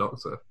with the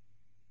Doctor.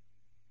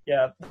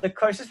 Yeah, the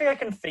closest thing I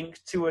can think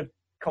to a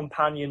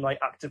companion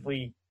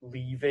actively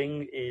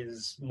leaving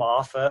is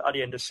Martha at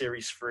the end of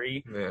series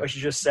 3, where she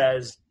just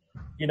says,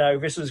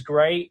 this was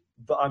great,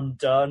 but I'm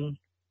done.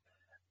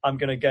 I'm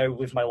gonna go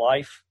live my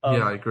life.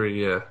 Yeah, I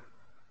agree. Yeah.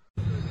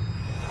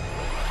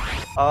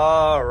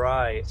 All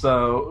right.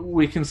 So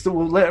we can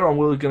still later on.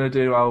 We're going to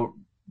do our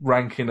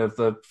ranking of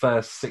the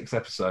first 6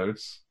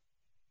 episodes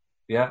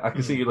Yeah, I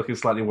can see you looking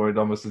slightly worried,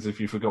 almost as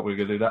if you forgot we were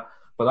going to do that.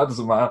 But that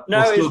doesn't matter.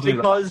 No, We'll still it's do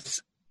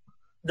because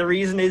the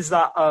reason is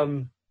that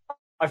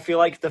I feel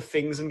like the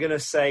things I'm going to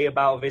say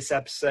about this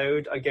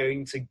episode are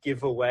going to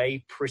give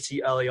away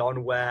pretty early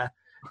on where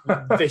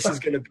this is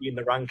going to be in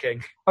the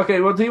ranking.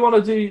 Okay, well, do you want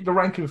to do the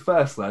ranking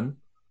first then?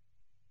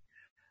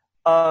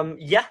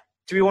 Yeah.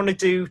 Do we want to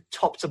do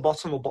top to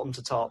bottom or bottom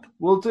to top?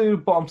 We'll do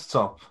bottom to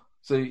top.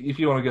 So if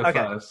you want to go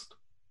first.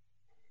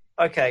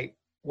 Okay.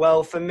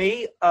 Well, for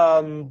me,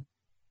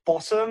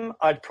 bottom,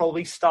 I'd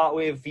probably start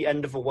with The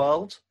End of the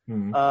World.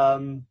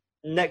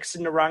 Next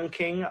in the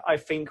ranking, I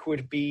think,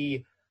 would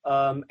be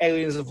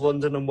Aliens of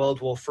London and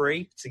World War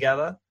III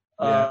together.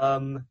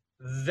 Yeah.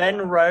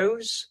 Then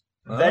Rose,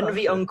 then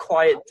The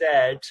Unquiet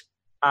Dead,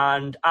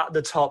 and at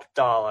the top,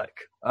 Dalek.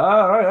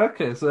 Oh, right,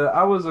 okay. So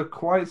ours are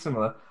quite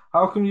similar.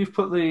 How come you've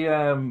put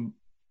the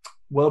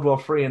World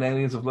War III and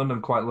Aliens of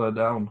London quite low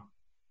down?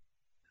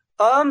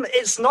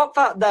 It's not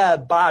that they're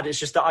bad. It's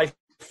just that I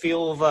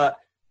feel that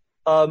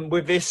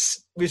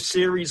with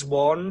Series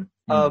 1,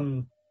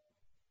 the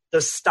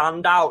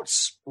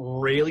standouts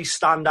really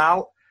stand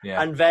out.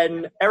 Yeah. And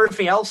then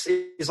everything else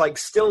is like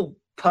still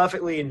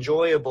perfectly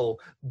enjoyable,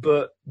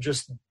 but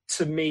just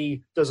to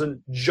me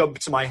doesn't jump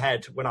to my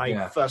head when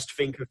I first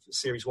think of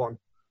Series 1.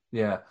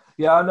 Yeah.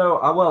 Yeah, I know.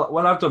 Well,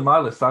 when I've done my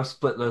list, I've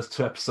split those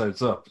 2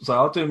 episodes up. So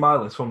I'll do my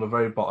list from the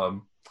very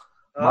bottom.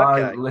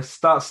 My list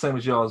starts the same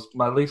as yours.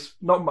 My least,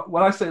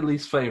 when I say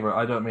least favorite,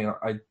 I don't mean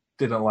I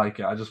didn't like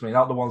it. I just mean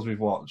out the ones we've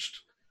watched.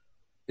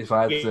 If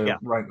I had to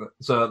rank them.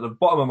 So at the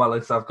bottom of my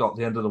list, I've got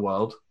The End of the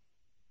World.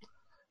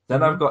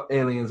 Then I've got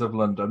Aliens of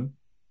London.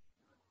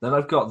 Then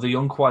I've got The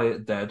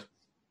Unquiet Dead.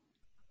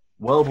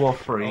 World War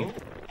III.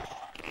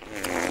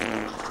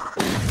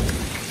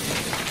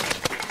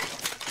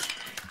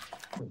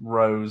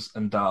 Rose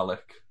and Dalek.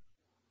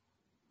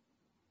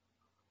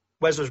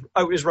 Where's Rose?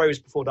 Oh, is Rose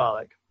before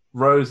Dalek?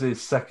 Rose is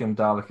second,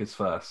 Dalek is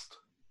first.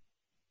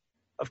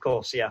 Of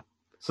course, yeah.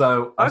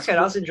 So okay,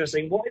 that's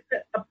interesting. What is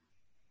it?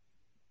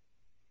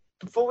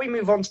 Before we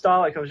move on to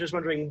Dalek, I was just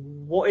wondering,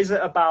 what is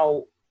it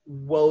about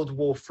World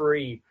War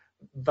III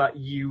that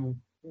you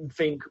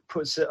think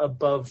puts it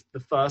above the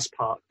first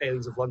part,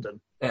 Aliens of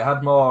London? It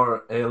had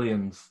more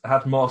aliens. It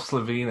had more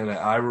Slovene in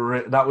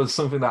it. That was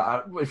something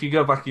that, if you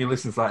go back and you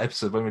listen to that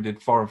episode when we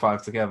did 4 and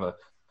 5 together,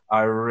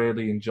 I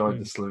really enjoyed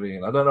the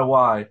Slovene. I don't know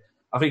why.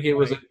 I think it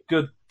was a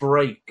good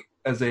break,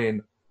 as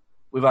in,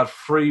 we've had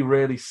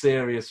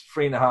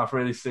 3.5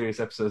 really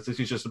serious episodes. This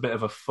is just a bit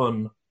of a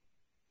fun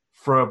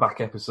throwback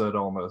episode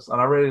almost.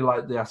 And I really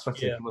like the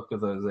aesthetic look of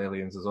those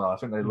aliens as well. I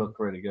think they look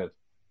really good.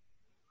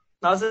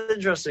 That's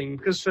interesting,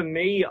 because for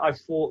me, I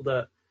thought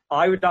that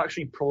I would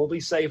actually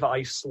probably say that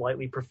I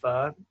slightly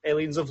prefer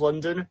Aliens of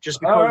London, just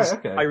because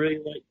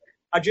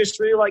I just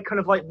really like kind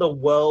of like the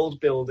world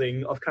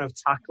building of kind of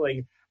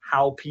tackling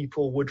how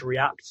people would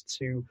react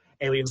to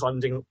aliens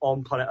landing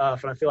on planet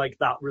Earth, and I feel like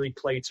that really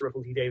played to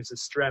Russell T Davies'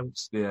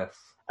 strengths. Yes.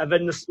 And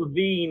then the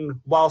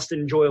Slovene, whilst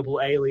enjoyable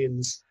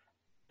aliens,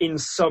 in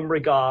some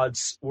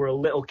regards, were a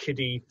little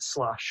kiddie /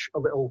 a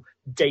little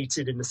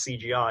dated in the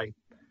CGI.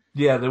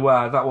 Yeah, they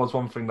were. That was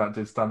one thing that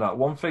did stand out.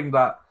 One thing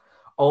that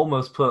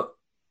almost put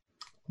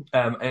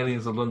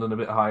Aliens of London a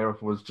bit higher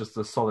up was just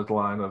a solid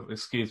line of,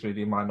 "Excuse me, do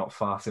you mind not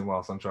farting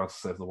whilst I'm trying to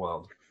save the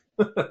world?"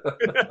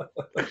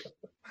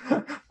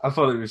 I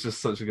thought it was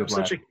just such a good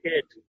line. Such a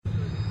kid.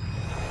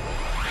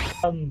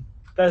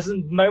 There's a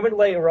moment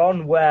later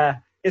on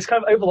where it's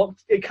kind of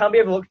overlooked. It can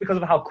be overlooked because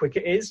of how quick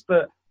it is,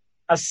 but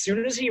as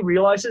soon as he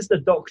realizes the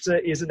Doctor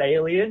is an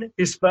alien,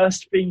 his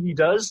first thing he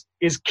does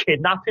is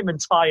kidnap him and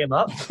tie him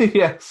up.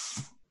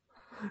 Yes.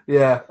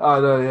 Yeah, I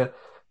know,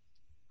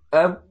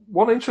 yeah.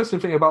 One interesting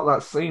thing about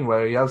that scene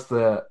where he has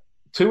the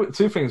two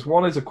things.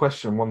 One is a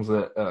question, one's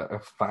a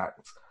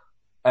fact.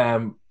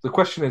 The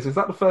question is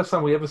that the first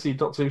time we ever see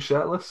Doctor Who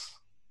shirtless?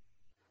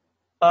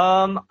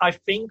 I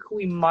think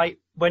we might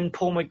when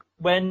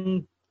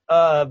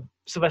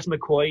Sylvester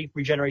McCoy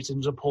regenerated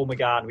into Paul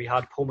McGann. We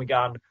had Paul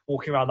McGann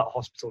walking around that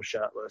hospital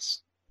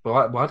shirtless.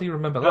 Why do you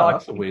remember that?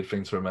 That's a weird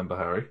thing to remember,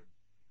 Harry.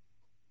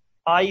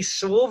 I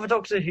saw the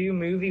Doctor Who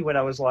movie when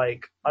I was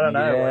like, I don't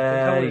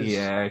know.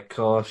 Yeah, of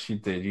course you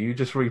did. You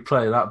just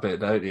replay that bit,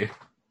 don't you?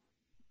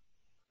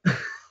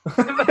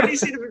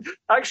 I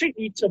actually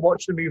need to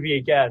watch the movie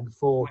again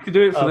for. We can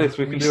do it for this.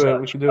 We can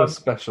do a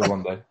special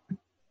one day.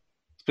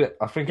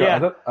 I think I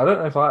don't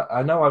know if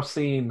I know I've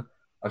seen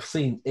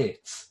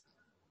it.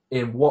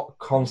 In what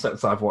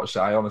concepts I've watched it,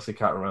 I honestly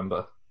can't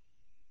remember.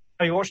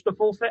 Have you watched the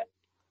full fit?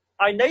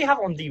 I know you have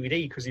it on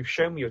DVD because you've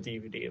shown me your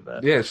DVD of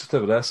it. Yeah, it's just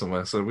over there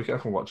somewhere, so I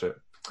can watch it.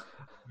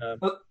 At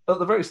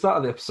the very start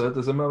of the episode,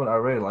 there's a moment I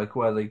really like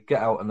where they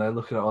get out and they're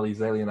looking at all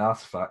these alien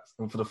artifacts,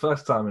 and for the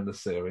first time in the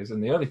series,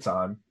 and the only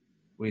time,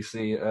 we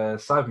see a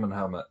Cyberman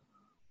helmet.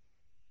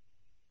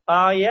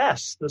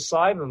 Yes, the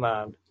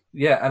Cyberman.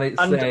 Yeah, and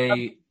it's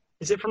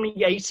is it from the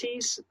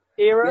 80s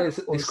era? Yeah,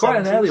 it's quite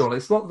an early one.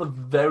 It's not the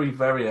very,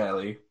 very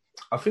early.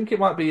 I think it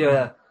might be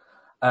a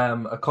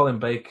Colin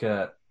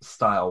Baker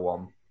style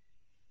one.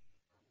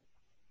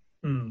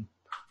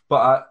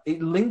 But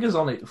it lingers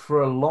on it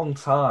for a long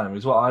time,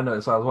 is what I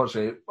noticed when I was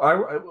watching it.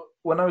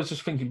 When I was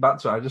just thinking back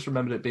to it, I just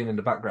remembered it being in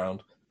the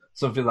background.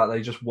 Something that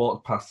they just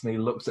walked past and he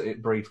looks at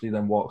it briefly,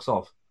 then walks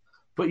off.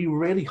 But he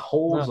really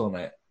holds on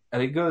it.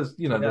 And it goes,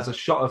 there's a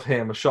shot of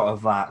him, a shot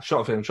of that, shot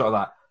of him, shot of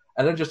that.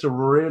 And then just a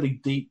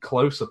really deep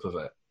close-up of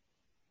it.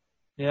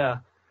 Yeah.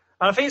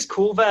 And I think it's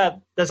cool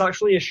there's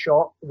actually a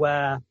shot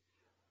where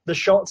the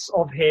shots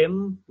of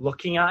him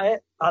looking at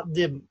it, at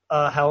the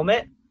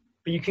helmet,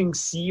 but you can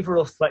see the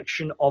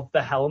reflection of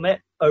the helmet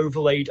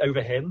overlaid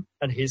over him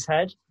and his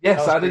head.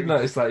 Yes, I did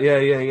notice that.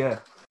 Yeah.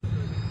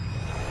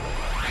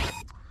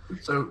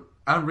 So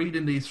I'm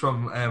reading these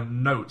from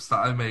notes that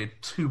I made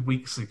 2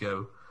 weeks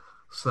ago.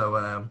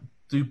 So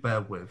do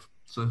bear with.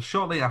 So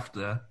shortly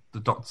after the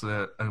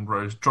Doctor and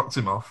Rose dropped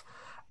him off,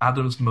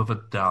 Adam's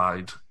mother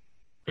died.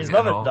 His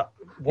mother died?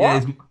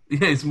 What?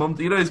 Yeah, his mum.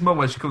 You know his mum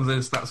when she comes in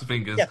and snaps her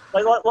fingers? Yeah,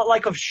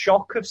 like of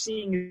shock of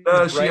seeing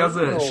his she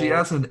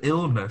has an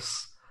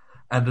illness.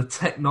 And the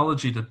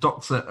technology the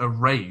Doctor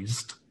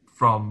erased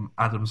from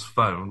Adam's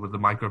phone with the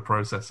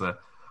microprocessor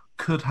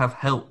could have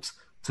helped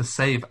to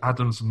save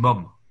Adam's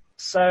mum.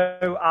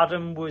 So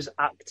Adam was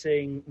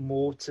acting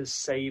more to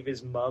save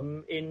his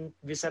mum in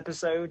this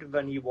episode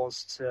than he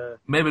was to...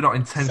 Maybe not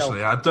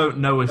intentionally. I don't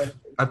know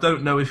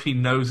if he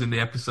knows in the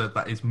episode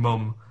that his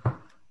mum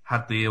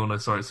had the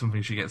illness or it's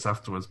something she gets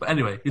afterwards. But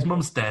anyway, his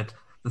mum's dead.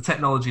 The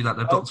technology that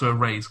the Doctor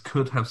erased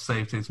could have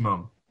saved his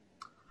mum.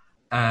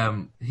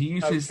 He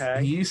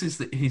uses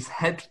his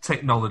head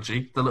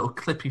technology, the little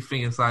clippy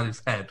thing inside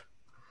his head,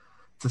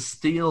 to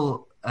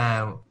steal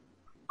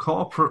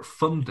corporate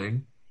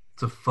funding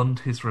to fund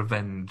his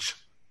revenge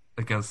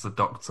against the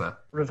Doctor.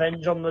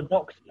 Revenge on the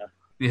Doctor?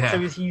 Yeah. So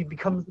he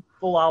becomes the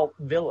full-out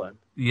villain?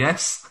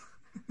 Yes.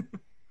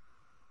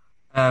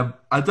 I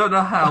don't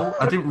know how,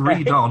 I didn't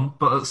read on,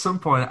 but at some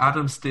point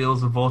Adam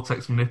steals a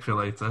vortex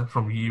manipulator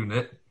from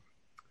UNIT.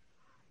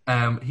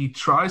 He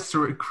tries to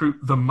recruit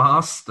the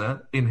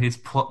Master in his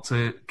plot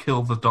to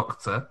kill the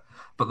Doctor,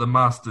 but the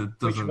Master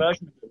doesn't. Which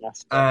version of the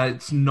Master?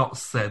 It's not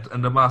said,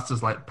 and the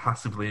Master's like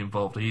passively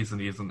involved. He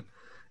isn't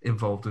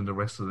involved in the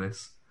rest of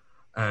this.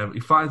 He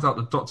finds out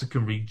the Doctor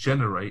can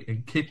regenerate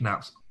and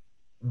kidnaps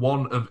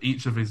one of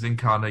each of his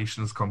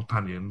incarnation's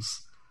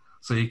companions.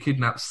 So he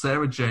kidnaps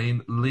Sarah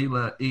Jane,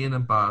 Leela, Ian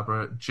and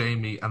Barbara,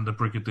 Jamie and the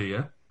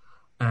Brigadier.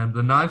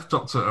 The Ninth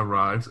Doctor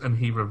arrives and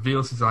he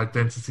reveals his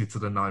identity to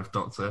the Ninth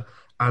Doctor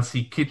as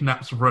he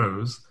kidnaps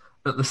Rose.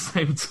 At the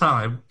same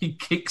time, he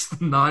kicks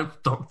the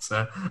Ninth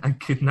Doctor and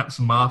kidnaps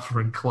Martha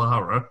and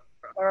Clara.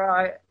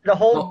 Alright, the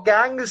whole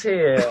gang's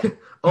here.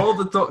 All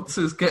the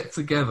Doctors get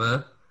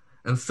together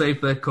and save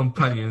their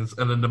companions,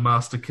 and then the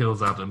Master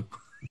kills Adam.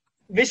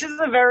 This is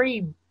a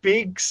very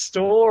big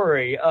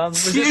story.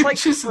 Was this like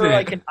for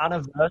like an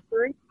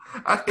anniversary?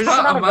 I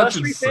can't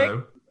imagine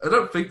so. I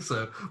don't think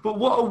so. But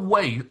what a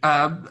waste.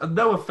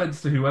 No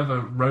offence to whoever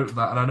wrote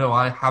that, and I know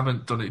I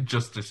haven't done it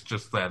justice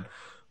just then.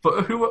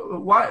 But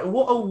what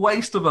a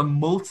waste of a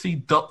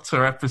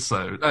multi-Doctor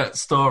episode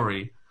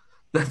story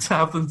to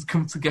have them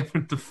come together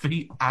and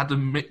defeat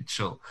Adam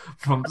Mitchell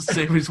from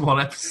Series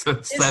 1,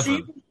 Episode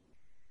 7.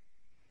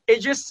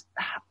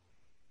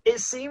 It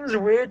seems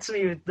weird to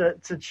me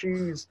to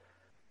choose.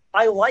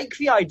 I like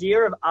the idea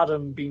of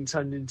Adam being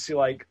turned into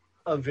like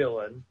a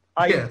villain.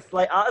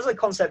 Like as a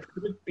concept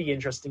could be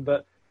interesting,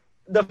 but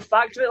the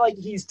fact that like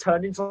he's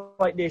turned into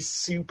like this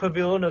super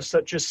villain of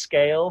such a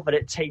scale that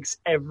it takes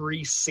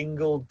every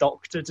single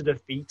Doctor to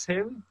defeat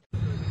him.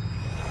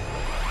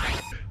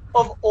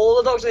 Of all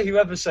the Doctor Who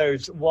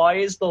episodes, why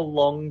is the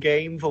long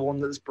game the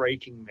one that's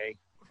breaking me?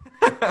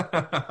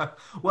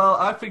 Well,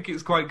 I think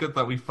it's quite good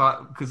that we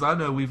fight, because I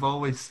know we've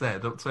always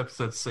said up to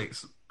episode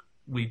 6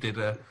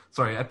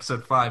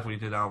 episode 5 we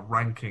did our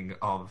ranking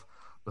of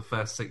the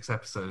first 6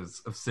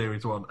 episodes of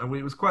Series 1, and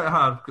it was quite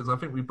hard because I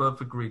think we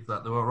both agreed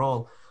that they were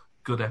all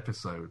good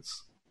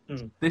episodes.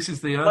 This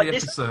is the only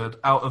episode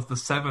out of the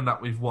 7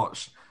 that we've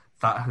watched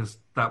that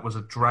was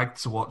a drag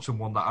to watch and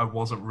one that I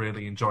wasn't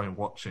really enjoying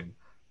watching.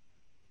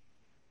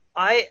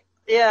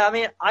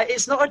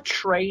 It's not a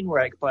train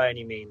wreck by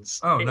any means.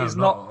 It's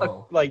not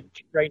a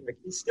train wreck.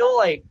 It's still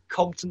like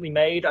competently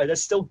made.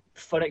 There's still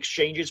fun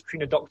exchanges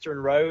between the Doctor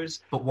and Rose.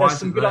 But why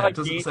is it there? It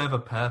doesn't serve a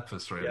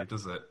purpose, really,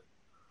 does it?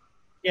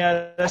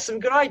 Yeah, there's some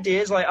good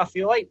ideas. Like I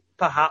feel like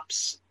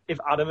perhaps if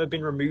Adam had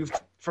been removed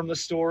from the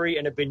story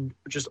and had been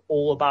just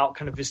all about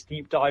kind of this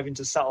deep dive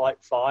into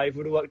Satellite 5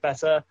 would have worked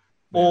better.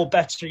 Yeah. Or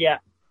better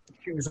yet,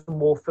 choose a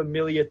more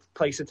familiar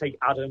place to take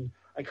Adam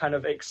and kind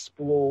of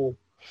explore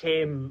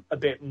him a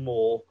bit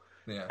more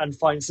and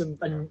find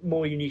a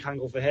more unique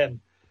angle for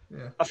him.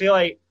 Yeah. I feel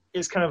like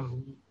it's kind of,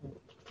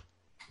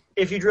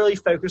 if you'd really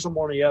focus on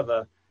one or the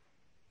other,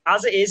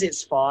 as it is,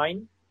 it's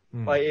fine.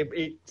 Like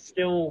it's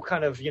still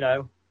kind of,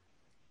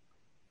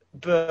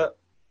 but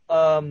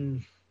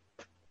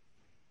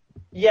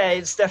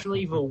it's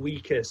definitely the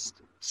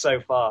weakest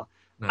so far.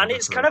 And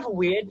it's kind of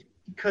weird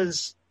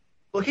because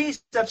looking at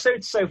these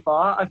episodes so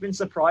far, I've been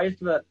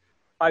surprised that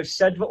I've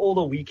said that all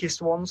the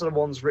weakest ones are the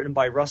ones written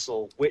by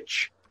Russell,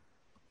 which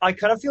I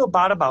kind of feel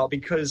bad about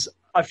because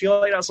I feel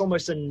like that's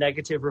almost a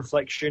negative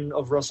reflection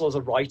of Russell as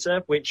a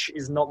writer, which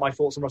is not my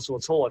thoughts on Russell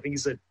at all. I think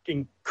he's an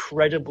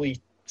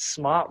incredibly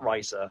smart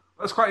writer.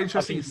 That's quite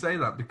interesting you say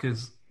that,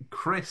 because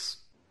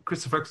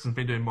Christopher Ferguson's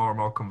been doing more and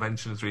more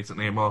conventions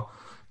recently, and more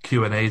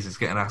Q&As. He's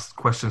getting asked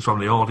questions from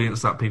the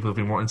audience that people have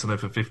been wanting to know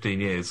for 15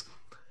 years.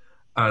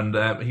 And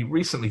he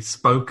recently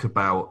spoke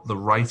about the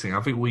writing.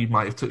 I think we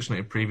might have touched on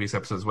it in previous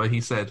episodes, where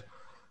he said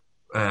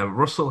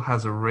Russell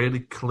has a really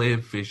clear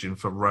vision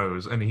for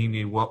Rose, and he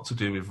knew what to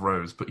do with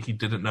Rose, but he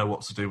didn't know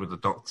what to do with the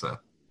Doctor,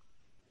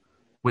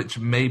 which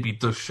maybe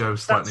does show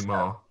slightly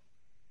more.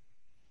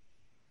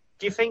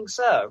 Do you think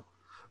so?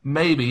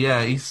 Maybe,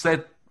 yeah. He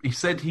said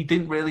he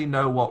didn't really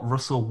know what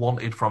Russell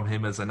wanted from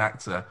him as an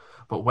actor,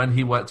 but when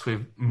he worked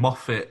with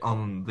Moffat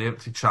on The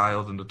Empty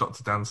Child and The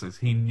Doctor Dances,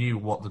 he knew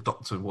what the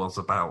Doctor was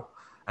about,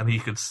 and he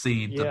could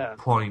see the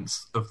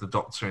points of the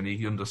Doctor, and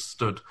he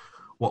understood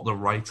what the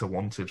writer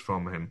wanted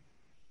from him.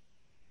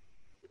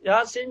 Yeah,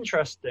 that's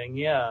interesting.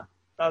 Yeah,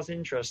 that's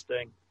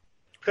interesting.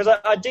 Because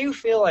I do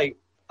feel like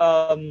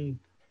a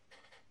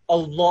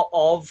lot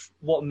of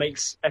what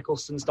makes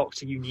Eccleston's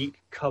Doctor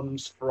unique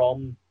comes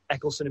from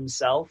Eccleston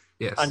himself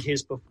and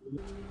his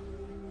performance.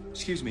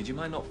 Excuse me, do you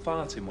mind not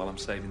farting while I'm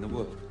saving the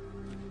world?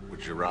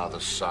 Would you rather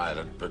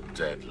silent but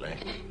deadly?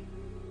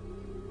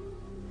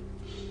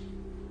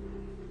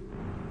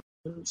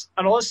 And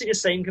honestly, the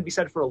same can be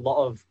said for a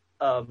lot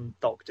of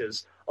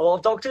Doctors. A lot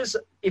of Doctors,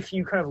 if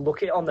you kind of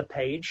look at it on the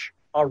page,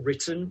 are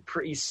written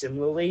pretty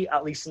similarly,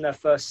 at least in their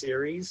first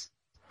series.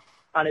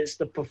 And it's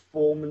the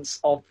performance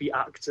of the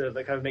actor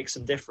that kind of makes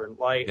them different.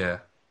 Like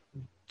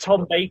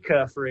Tom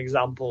Baker, for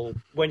example,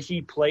 when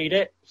he played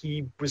it,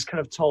 he was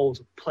kind of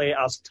told, play it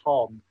as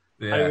Tom.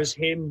 Yeah. And it was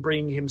him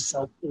bringing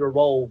himself to the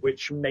role,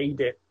 which made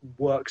it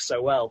work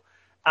so well.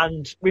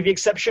 And with the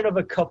exception of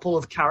a couple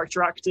of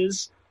character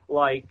actors,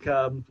 like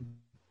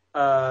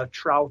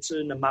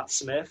Troughton and Matt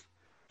Smith,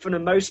 for the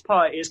most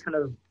part, it is kind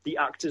of the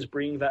actors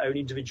bringing their own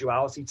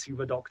individuality to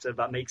the Doctor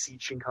that makes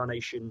each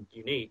incarnation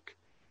unique.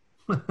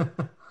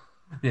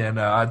 Yeah,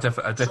 no, I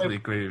definitely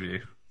agree with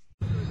you.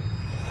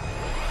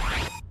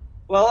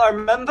 Well, I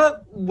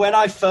remember when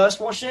I first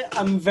watched it,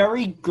 I'm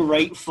very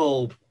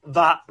grateful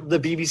that the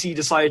BBC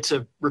decided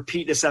to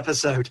repeat this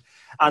episode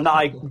and that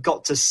I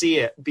got to see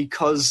it,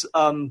 because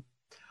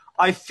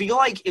I feel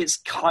like it's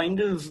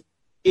kind of,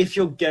 if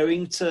you're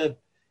going to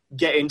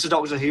get into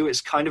Doctor Who,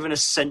 it's kind of an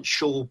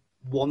essential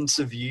one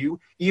to view.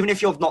 Even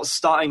if you're not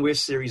starting with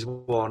Series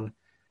 1,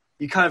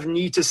 you kind of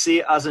need to see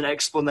it as an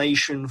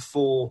explanation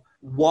for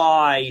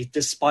why,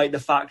 despite the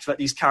fact that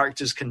these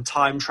characters can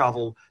time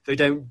travel, they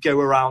don't go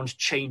around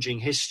changing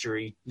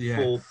history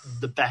for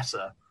the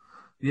better.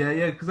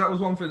 Yeah, because that was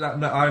one thing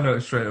that I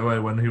noticed straight away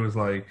when he was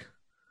like,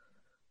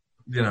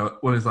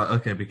 when he's like,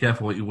 okay, be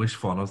careful what you wish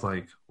for. And I was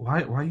like,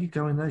 why are you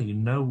going there? You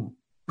know,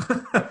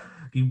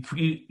 you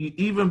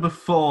even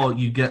before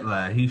you get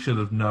there, he should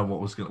have known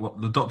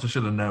the Doctor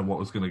should have known what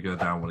was going to go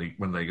down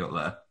when they got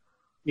there.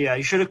 Yeah,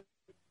 he should have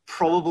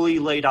probably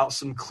laid out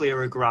some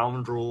clearer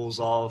ground rules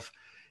of,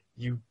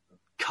 you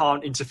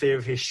can't interfere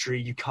with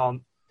history, you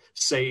can't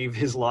save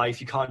his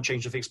life, you can't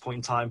change a fixed point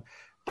in time.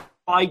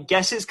 I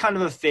guess it's kind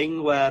of a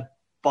thing where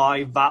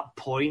by that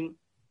point,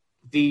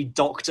 the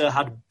Doctor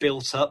had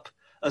built up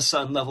a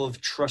certain level of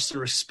trust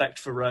and respect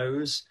for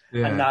Rose,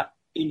 and that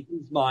in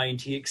his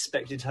mind, he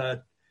expected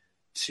her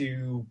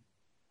to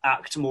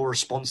act more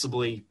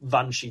responsibly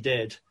than she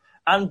did.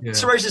 And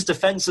to Rose's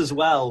defense as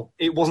well,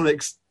 it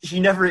wasn't. He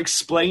never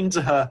explained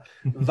to her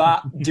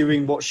that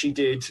doing what she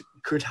did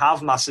could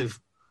have massive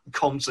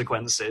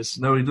consequences.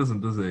 No, he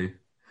doesn't, does he?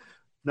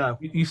 No.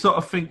 You sort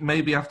of think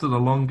maybe after the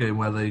long game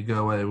where they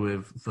go away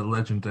with the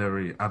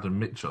legendary Adam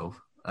Mitchell.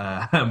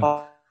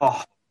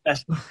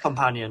 Best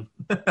companion.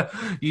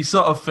 You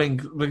sort of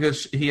think,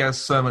 because he has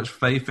so much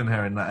faith in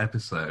her in that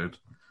episode,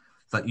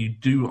 that you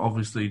do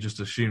obviously just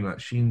assume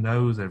that she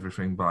knows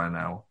everything by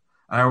now.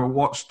 I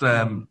watched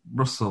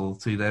Russell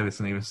T. Davis,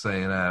 and he was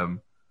saying,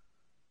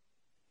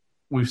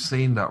 we've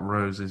seen that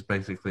Rose is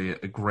basically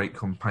a great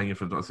companion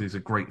for the Doctor. He's a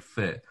great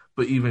fit,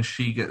 but even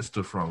she gets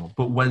stuff wrong.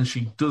 But when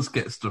she does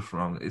get stuff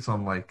wrong, it's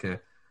on like a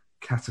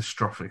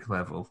catastrophic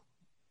level.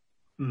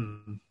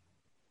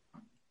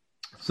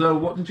 So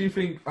what did you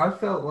think? I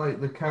felt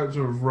like the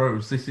character of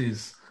Rose,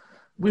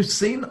 we've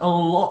seen a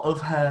lot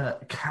of her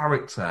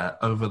character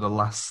over the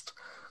last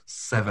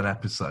 7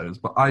 episodes,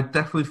 but I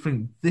definitely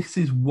think this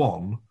is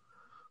one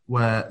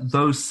where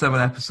those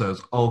 7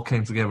 episodes all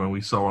came together and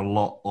we saw a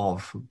lot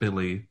of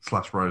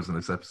Billy/Rose in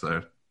this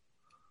episode.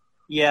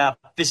 Yeah,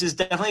 this is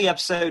definitely the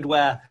episode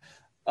where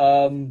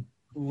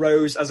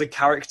Rose as a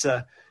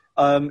character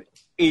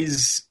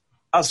is,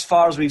 as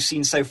far as we've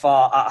seen so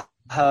far, at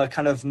her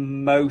kind of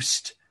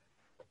most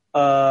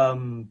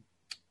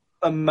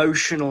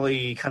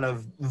emotionally kind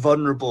of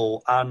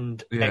vulnerable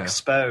and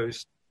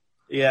exposed.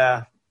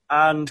 Yeah.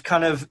 And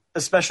kind of,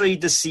 especially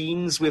the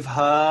scenes with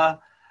her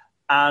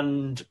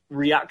and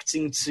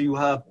reacting to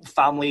her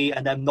family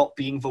and them not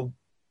being the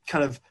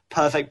kind of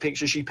perfect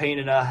picture she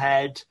painted in her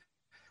head,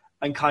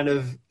 and kind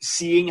of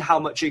seeing how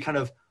much it kind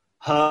of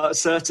her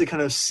to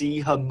kind of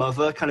see her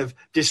mother kind of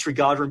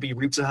disregard her and be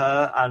rude to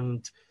her.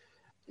 And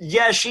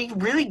yeah, she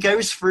really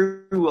goes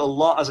through a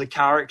lot as a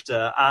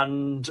character,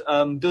 and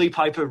Billie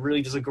Piper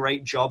really does a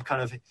great job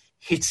kind of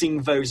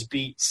hitting those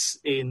beats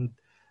in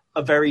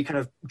a very kind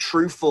of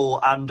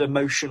truthful and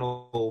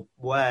emotional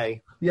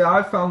way. Yeah,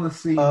 I found the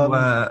scene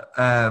where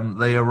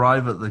they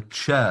arrive at the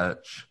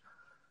church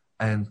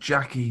and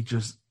Jackie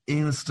just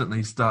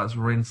instantly starts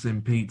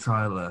rinsing Pete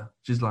Tyler.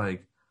 She's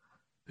like,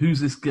 who's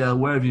this girl?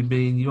 Where have you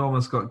been? You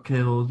almost got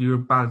killed. You're a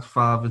bad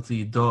father to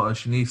your daughter.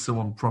 She needs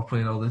someone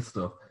properly and all this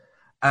stuff.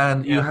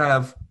 And you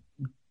have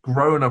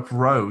grown-up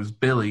Rose,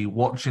 Billy,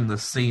 watching the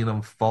scene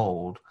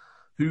unfold,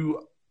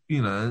 who,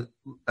 you know,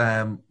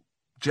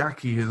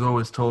 Jackie has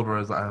always told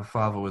her that her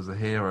father was a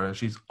hero, and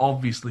she's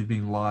obviously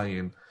been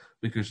lying,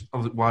 because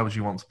why would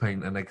you want to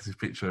paint a negative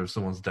picture of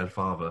someone's dead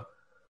father?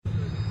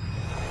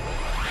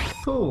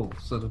 Cool.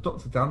 So the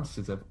Doctor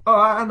dances him. Oh,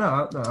 I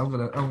know. No,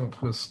 I'm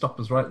gonna stop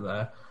us right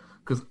there,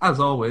 because as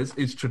always,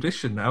 it's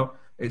tradition now.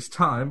 It's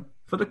time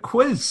for the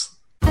quiz.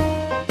 You,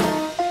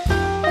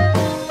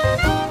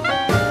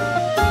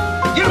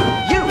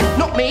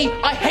 not me.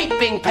 I hate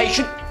being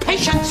patient.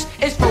 Patience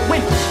is for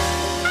wimps.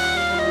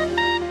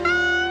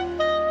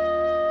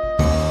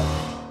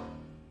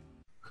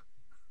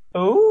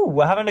 Oh,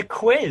 we're having a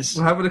quiz.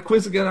 We're having a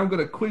quiz again. I'm going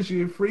to quiz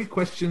you 3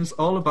 questions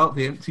all about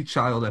the Empty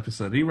Child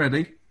episode. Are you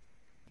ready?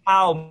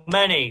 How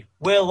many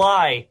will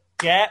I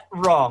get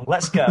wrong?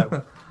 Let's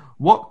go.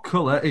 What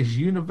colour is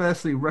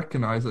universally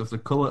recognised as the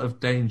colour of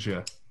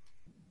danger?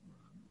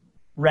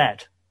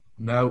 Red.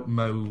 No,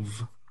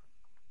 mauve.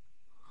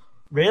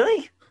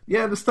 Really?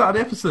 Yeah, the start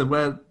of the episode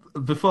where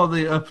before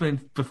the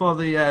opening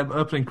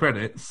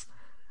credits,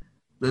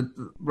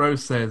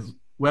 Rose says,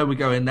 "Where are we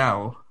going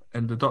now?"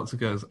 And the Doctor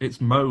goes,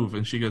 "It's mauve,"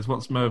 and she goes,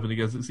 "What's mauve?" And he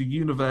goes, "It's a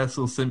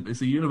universal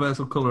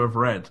colour of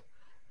red,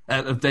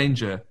 of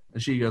danger."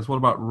 And she goes, "What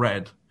about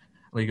red?"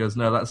 And he goes,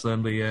 "No, that's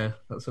only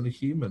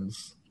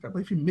humans." I can't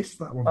believe you missed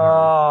that one.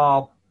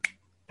 Oh,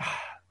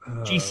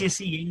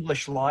 GCSE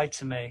English lied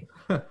to me.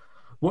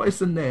 What is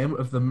the name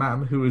of the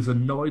man who is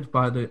annoyed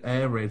by the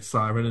air raid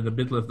siren in the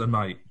middle of the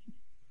night?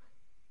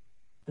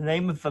 The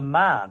name of the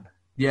man?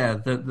 Yeah,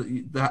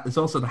 it's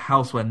also the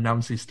house where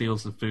Nancy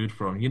steals the food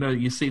from. You know,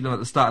 you see them at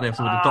the start of the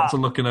episode with the Doctor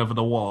looking over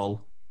the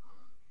wall.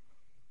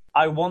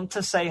 I want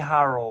to say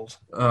Harold.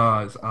 Oh,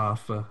 it's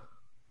Arthur.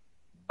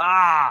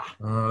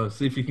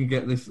 See if you can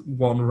get this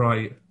one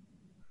right.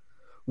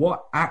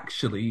 What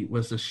actually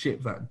was the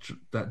ship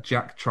that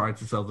Jack tried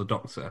to sell the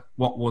Doctor?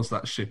 What was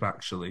that ship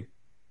actually?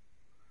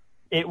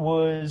 It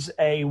was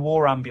a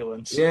war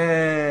ambulance.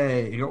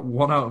 Yay! You got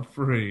 1 out of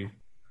 3.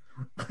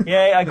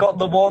 Yeah, I got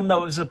the one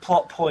that was a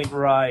plot point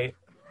right.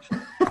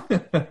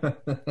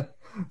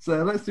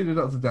 So let's do the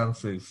Doctor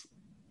dances.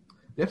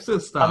 The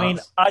episode starts. I mean,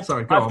 I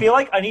feel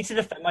like I need to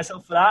defend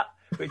myself for that,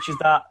 which is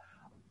that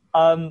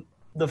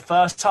the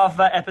first half of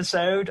that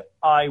episode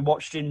I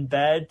watched in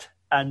bed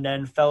and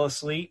then fell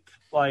asleep,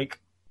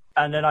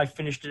 and then I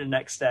finished it the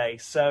next day.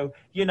 So,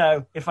 you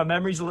know, if my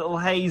memory's a little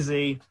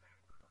hazy,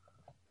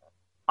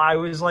 I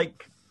was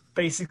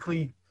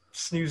basically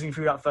snoozing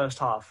through that first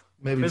half.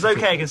 Maybe it's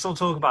okay, I can still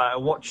talk about it. I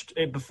watched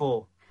it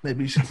before.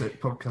 Maybe you should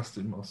take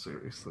podcasting more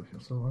seriously.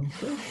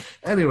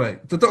 Anyway,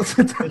 the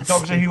Doctor dances. The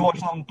Doctor Who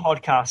watched on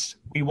podcast,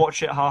 we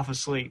watch it half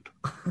asleep.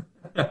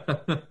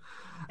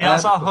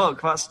 That's our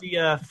hook. That's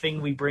the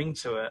thing we bring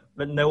to it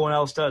that no one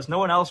else does. No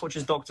one else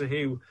watches Doctor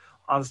Who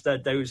as they're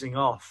dozing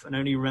off and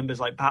only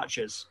remembers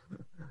patches.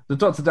 The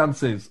Doctor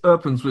dances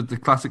opens with the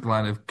classic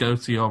line of "Go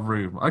to your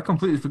room." I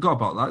completely forgot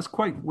about that. It's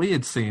quite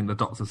weird seeing the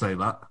Doctor say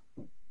that.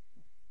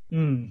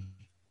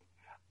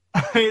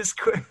 It's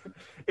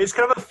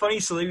kind of a funny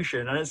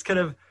solution, and it's kind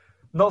of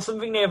not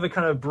something they ever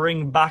kind of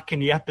bring back in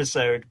the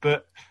episode,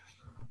 but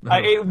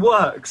it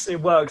works.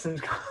 It works,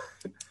 and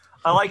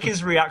I like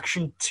his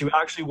reaction to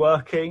actually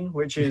working,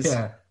 which is,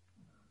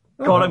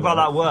 God, I'm glad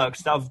that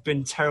works. That have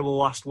been terrible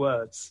last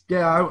words.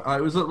 Yeah,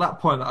 I was at that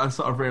point that I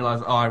sort of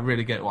realised, I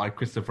really get why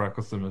Christopher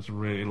Eccleston has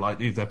really liked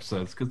these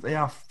episodes, because they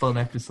are fun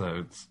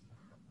episodes.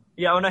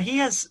 Yeah, well, no,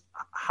 he is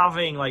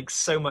having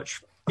so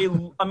much.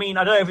 I mean,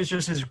 I don't know if it's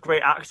just his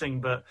great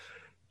acting, but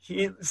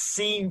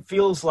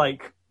feels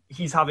like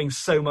he's having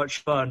so much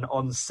fun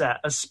on set,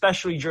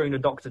 especially during the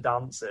Doctor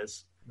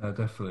dances. No,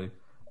 definitely.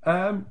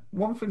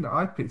 One thing that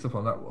I picked up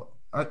on that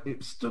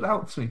it stood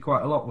out to me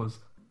quite a lot was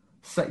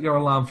set your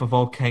alarm for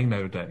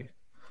Volcano Day.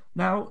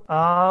 Now,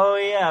 oh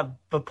yeah,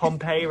 the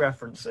Pompeii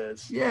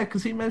references. Yeah,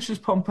 because he mentions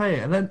Pompeii,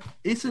 and then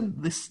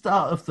isn't the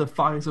start of the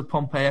Fires of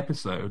Pompeii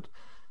episode?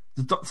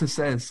 The Doctor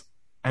says,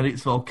 "And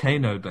it's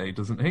Volcano Day,"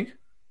 doesn't he?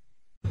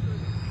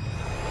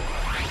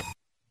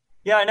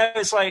 Yeah, I know.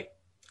 It's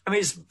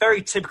it's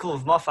very typical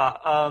of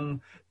Moffat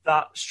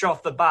that straight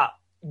off the bat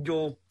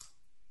you'll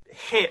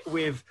hit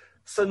with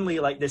suddenly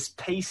this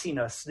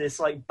paciness,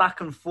 this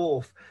back and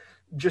forth,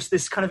 just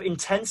this kind of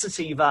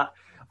intensity that,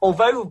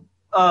 although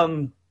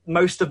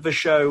most of the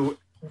show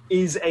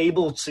is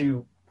able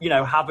to,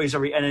 have those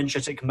very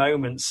energetic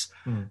moments,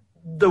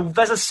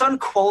 there's a certain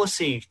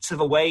quality to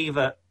the way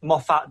that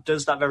Moffat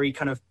does that very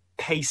kind of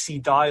pacey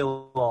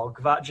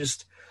dialogue that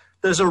just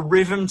there's a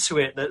rhythm to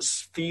it that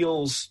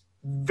feels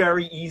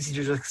very easy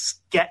to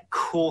just get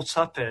caught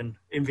up in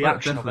the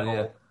action of it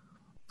all.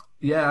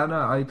 Yeah, I know.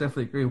 I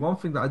definitely agree. One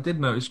thing that I did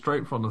notice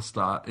straight from the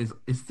start is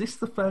this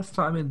the first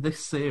time in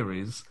this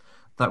series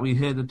that we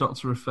hear the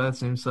Doctor refer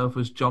to himself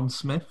as John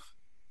Smith?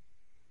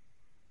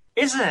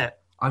 Is it?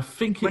 I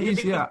think it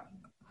is, yeah.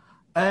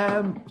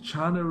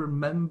 Trying to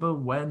remember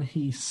when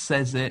he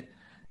says it.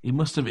 He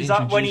must have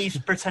introduced... Is that when he's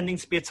pretending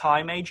to be a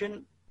time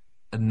agent?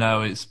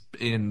 No, it's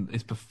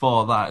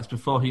before that. It's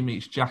before he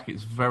meets Jack.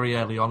 It's very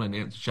early on in The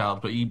Empty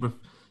Child, but he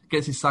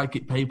gets his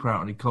psychic paper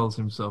out and he calls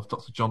himself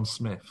Dr. John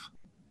Smith.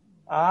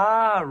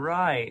 Ah,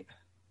 right.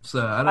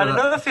 So and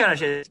another thing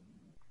is,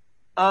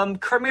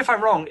 correct me if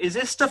I'm wrong, is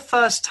this the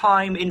first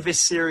time in this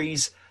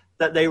series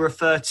that they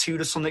refer to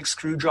the sonic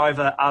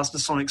screwdriver as the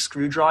sonic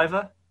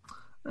screwdriver?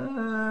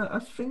 I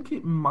think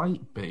it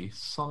might be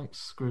sonic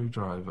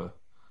screwdriver.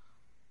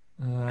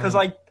 Because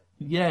I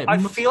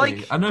feel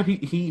like I know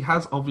he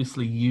has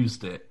obviously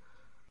used it.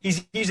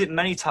 He's used it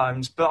many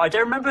times, but I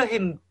don't remember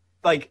him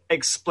like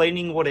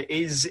explaining what it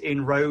is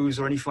in Rose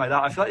or anything like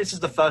that. I feel like this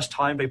is the first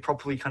time they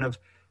properly kind of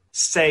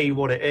say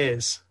what it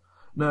is.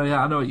 No,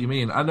 yeah, I know what you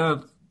mean. I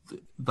know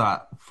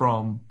that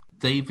from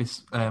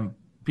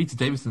Peter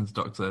Davison's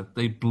Doctor,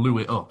 they blew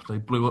it up. They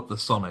blew up the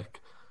Sonic.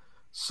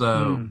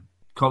 So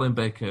Colin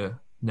Baker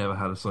never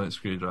had a sonic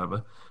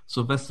screwdriver.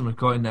 Sylvester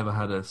McCoy never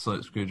had a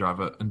sonic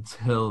screwdriver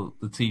until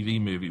the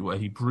TV movie where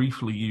he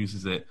briefly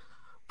uses it,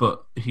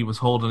 but he was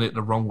holding it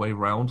the wrong way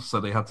round, so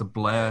they had to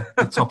blare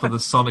the top of the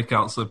Sonic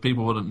out so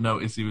people wouldn't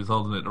notice he was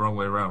holding it the wrong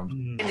way round.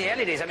 In the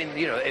early days, I mean,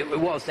 it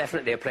was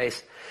definitely a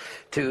place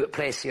to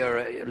place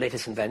your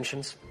latest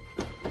inventions.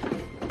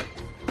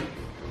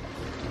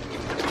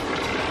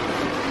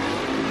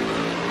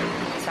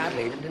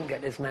 Sadly, it didn't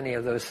get as many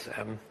of those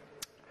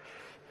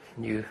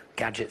new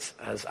gadgets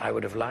as I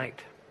would have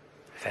liked,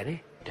 if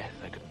any.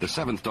 The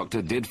Seventh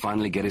Doctor did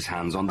finally get his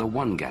hands on the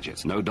one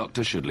gadget. No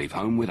doctor should leave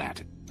home without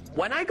it.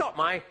 When I got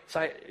my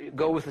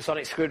go with the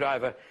sonic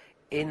screwdriver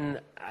in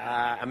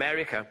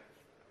America,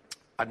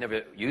 I'd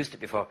never used it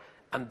before.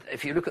 And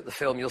if you look at the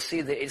film, you'll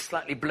see that it's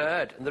slightly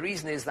blurred. And the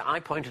reason is that I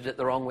pointed it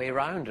the wrong way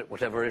around at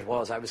whatever it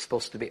was I was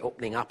supposed to be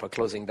opening up or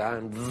closing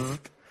down.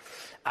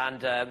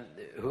 And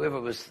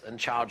whoever was in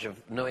charge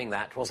of knowing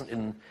that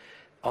wasn't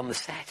on the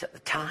set at the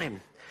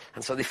time.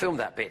 And so they filmed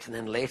that bit, and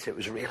then later it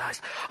was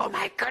realised, oh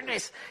my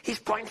goodness, he's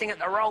pointing it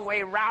the wrong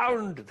way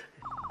round.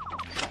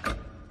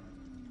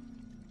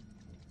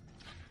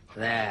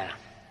 There,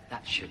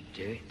 that should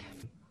do it.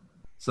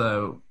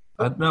 So,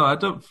 no, I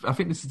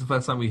think this is the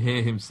first time we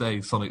hear him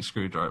say sonic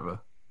screwdriver.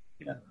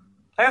 Yeah.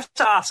 I have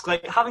to ask,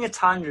 like, having a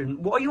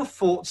tangent, what are your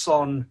thoughts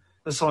on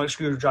the sonic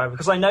screwdriver?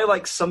 Because I know,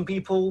 like, some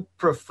people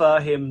prefer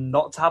him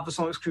not to have the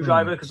sonic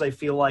screwdriver because they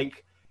feel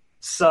like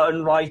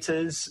certain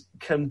writers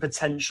can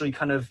potentially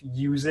kind of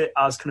use it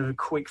as kind of a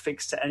quick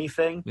fix to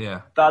anything.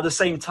 Yeah. But at the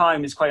same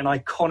time, it's quite an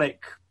iconic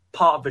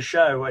part of the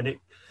show, and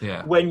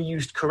when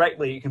used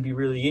correctly, it can be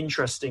really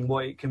interesting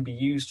what it can be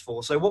used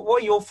for. So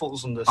what are your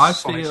thoughts on the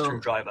sonic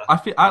screwdriver?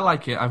 I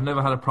like it. I've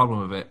never had a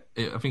problem with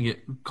it. I think it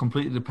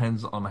completely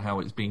depends on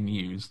how it's being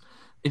used.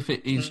 If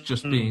it is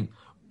just being...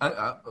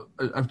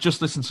 I've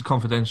just listened to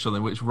Confidential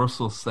in which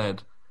Russell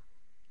said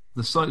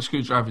the sonic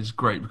screwdriver is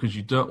great because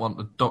you don't want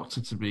the Doctor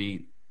to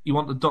be... You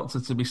want the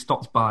Doctor to be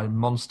stopped by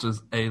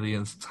monsters,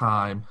 aliens,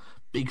 time,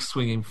 big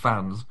swinging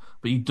fans,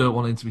 but you don't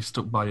want him to be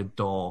stuck by a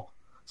door.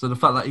 So the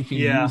fact that he can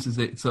uses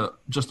it to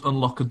just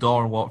unlock a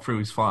door and walk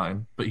through is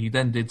fine. But he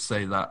then did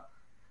say that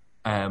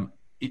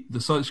the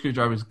sonic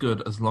screwdriver is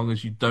good as long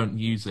as you don't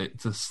use it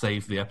to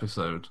save the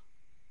episode.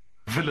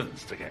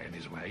 Villains to get in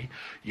his way.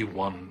 You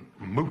want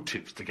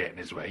motives to get in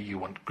his way. You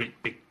want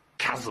great big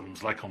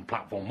chasms like on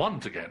Platform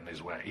 1 to get in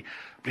his way,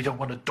 but you don't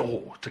want a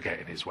door to get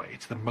in his way.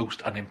 It's the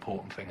most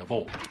unimportant thing of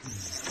all.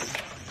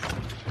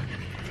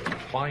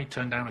 Why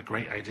turn down a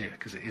great idea?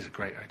 Because it is a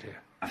great idea.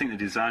 I think the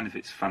design of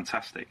it's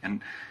fantastic,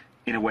 and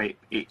in a way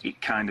it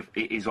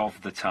is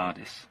of the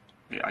TARDIS.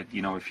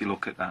 If you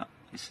look at that,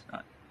 it's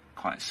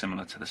quite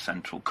similar to the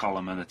central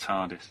column of the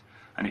TARDIS,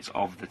 and it's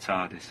of the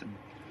TARDIS, and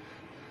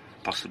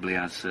possibly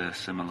has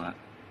similar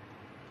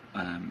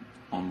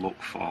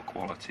unlooked for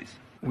qualities.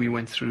 We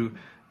went through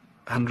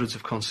hundreds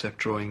of concept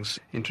drawings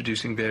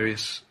introducing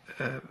various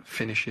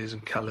finishes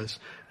and colours,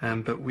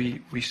 but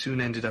we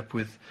soon ended up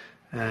with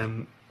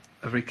a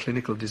very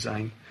clinical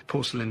design,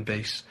 porcelain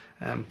base,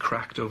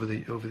 cracked over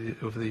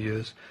the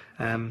years,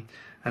 and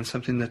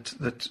something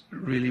that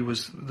really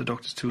was the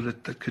Doctor's tool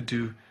that could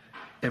do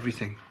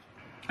everything.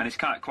 And it's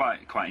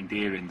quite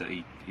endearing that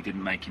he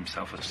didn't make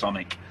himself a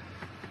sonic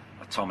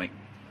atomic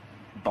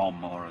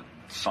bomb or a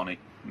sonic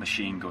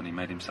machine gun. He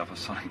made himself a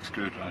sonic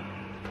screwdriver.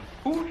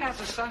 Who has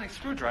a sonic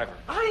screwdriver?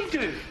 I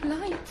do.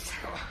 Lights.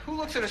 Who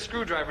looks at a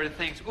screwdriver and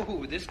thinks,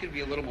 ooh, this could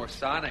be a little more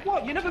sonic?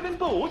 What, you never been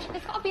bored?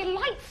 There's got to be a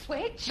light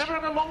switch. Never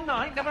had a long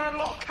night? Never had a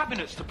lot of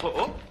cabinets to put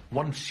up?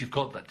 Once you've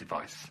got that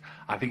device,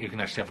 I think you can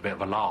actually have a bit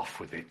of a laugh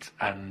with it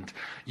and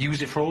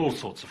use it for all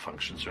sorts of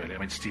functions, really. I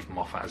mean, Stephen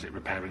Moffat has it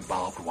repairing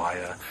barbed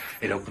wire.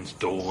 It opens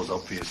doors,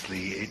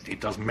 obviously.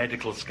 It does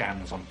medical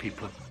scans on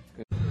people.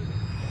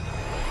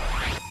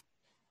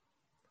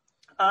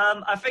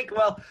 I think,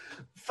 well,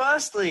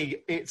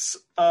 firstly, it's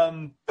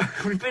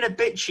we've been a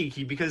bit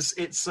cheeky because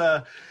it's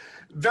a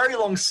very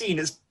long scene.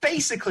 It's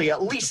basically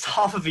at least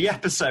half of the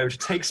episode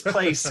takes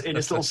place in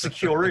this little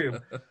secure room.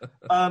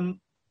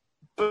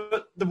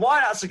 But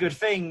why that's a good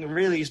thing,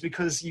 really, is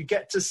because you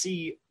get to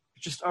see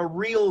just a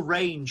real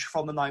range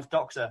from the Ninth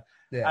Doctor.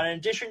 Yeah. And in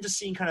addition to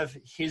seeing kind of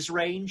his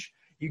range,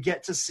 you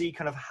get to see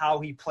kind of how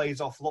he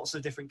plays off lots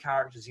of different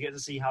characters. You get to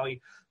see how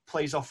he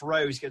plays off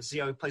Rose, you get to see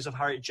how he plays off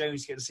Harriet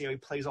Jones, you get to see how he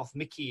plays off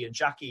Mickey and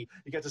Jackie,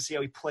 you get to see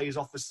how he plays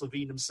off the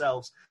Slitheen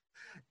themselves.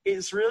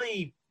 It's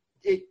really,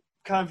 it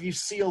kind of, you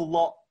see a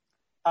lot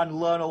and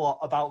learn a lot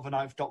about the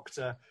Ninth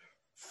Doctor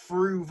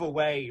through the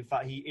way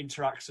that he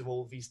interacts with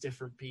all of these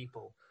different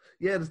people.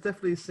 Yeah, there's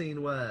definitely a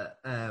scene where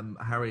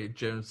Harriet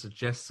Jones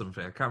suggests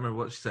something. I can't remember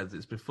what she says.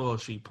 It's before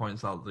she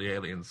points out the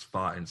alien's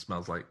farting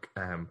smells like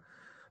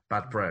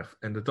bad breath.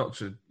 And the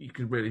Doctor, you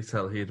can really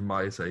tell he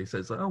admires her. He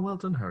says, like, oh, well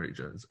done, Harriet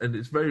Jones. And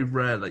it's very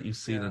rare that you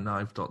see the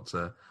Ninth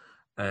Doctor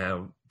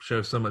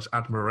show so much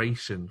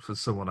admiration for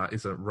someone that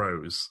isn't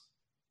Rose.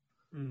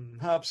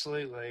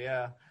 Absolutely,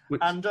 yeah.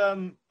 And,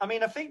 I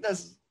mean, I think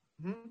there's...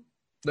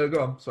 No,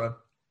 go on, sorry.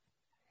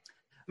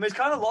 I mean, it's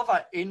kind of a lot of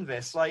that in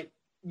this. Like,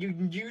 you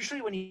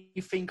usually, when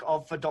you think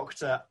of the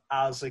Doctor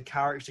as a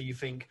character, you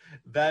think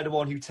they're the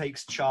one who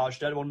takes charge,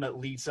 they're the one that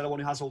leads, they're the one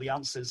who has all the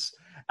answers.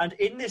 And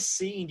in this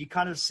scene, you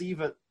kind of see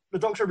that the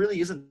Doctor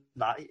really isn't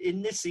that.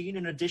 In this scene,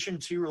 in addition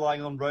to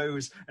relying on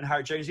Rose and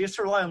Harriet Jones, he has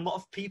to rely on a lot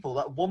of people.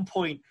 At one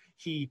point,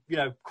 he,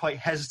 quite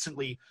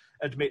hesitantly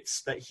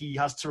admits that he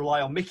has to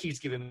rely on Mickey to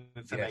give him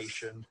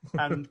information. Yes.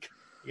 And,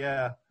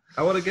 yeah.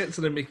 I want to get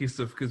to the Mickey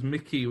stuff, because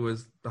Mickey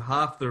was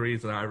half the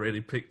reason I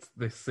really picked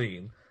this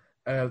scene.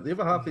 The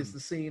other half is the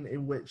scene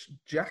in which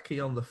Jackie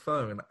on the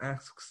phone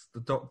asks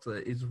the Doctor,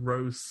 is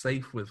Rose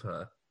safe with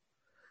her?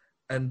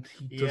 And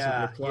he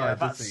doesn't reply,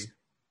 does he?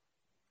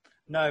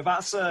 No,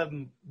 that's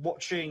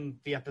watching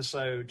the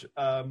episode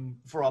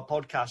for our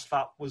podcast.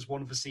 That was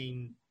one of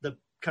the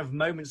kind of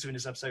moments in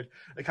this episode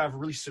that kind of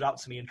really stood out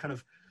to me. And kind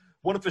of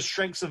one of the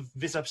strengths of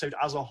this episode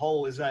as a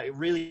whole is that it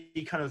really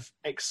kind of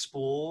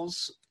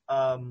explores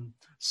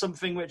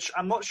something which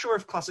I'm not sure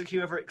if Classic Who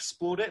ever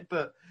explored it,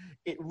 but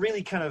it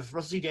really kind of,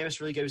 Russell T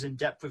Davies really goes in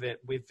depth with it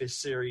with this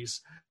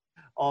series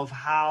of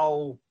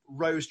how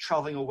Rose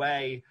traveling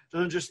away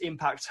doesn't just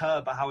impact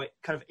her, but how it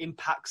kind of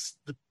impacts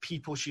the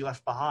people she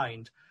left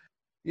behind.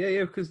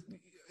 Yeah, because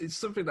it's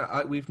something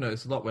that we've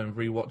noticed a lot when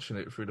rewatching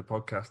it through the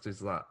podcast, is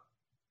that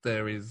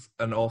there is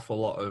an awful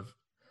lot of,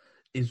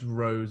 is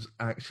Rose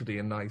actually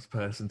a nice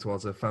person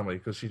towards her family?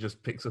 Because she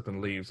just picks up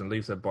and leaves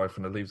her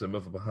boyfriend and leaves her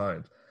mother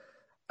behind.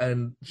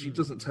 And she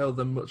doesn't tell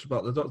them much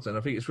about the Doctor. And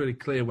I think it's really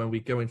clear when we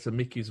go into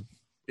Mickey's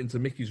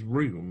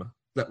room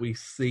that we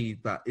see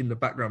that in the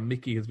background,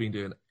 Mickey has been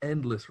doing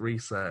endless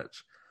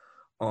research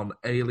on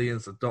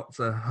aliens, the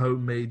Doctor,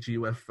 homemade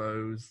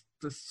UFOs.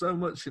 There's so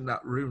much in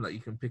that room that you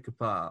can pick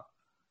apart.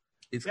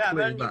 It's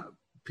clear that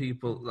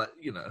people,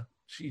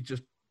 she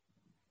just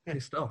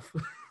pissed off.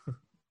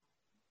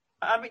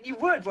 I mean, you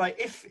would,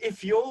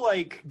 if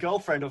your,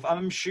 girlfriend of...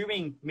 I'm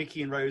assuming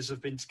Mickey and Rose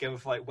have been together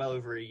for, well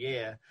over a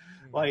year.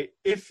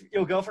 If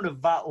your girlfriend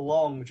of that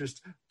long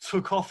just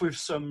took off with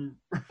some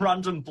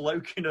random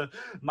bloke in a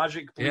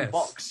magic blue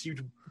box,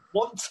 you'd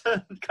want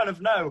to kind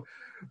of know,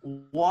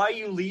 why are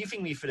you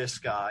leaving me for this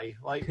guy?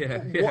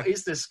 What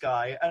is this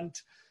guy? And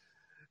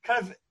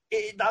kind of,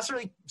 that's a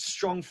really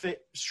strong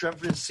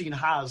strength this scene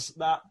has,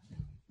 that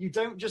you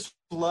don't just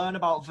learn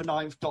about the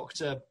Ninth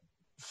Doctor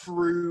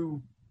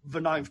through the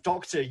Ninth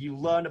Doctor, you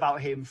learn about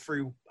him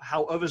through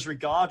how others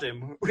regard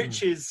him,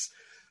 which is,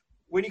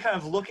 when you kind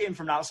of look at him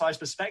from an outsider's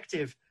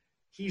perspective,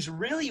 he's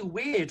really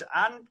weird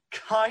and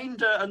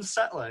kind of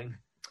unsettling.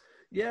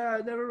 Yeah,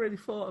 I never really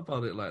thought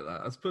about it like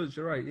that. I suppose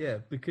you're right, yeah,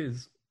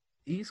 because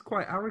he's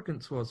quite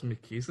arrogant towards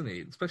Mickey, isn't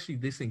he? Especially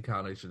this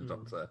incarnation of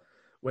Doctor.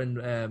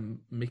 When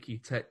Mickey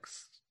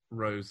texts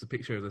Rose the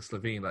picture of the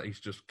Slitheen that he's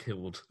just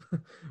killed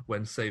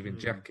when saving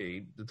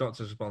Jackie, the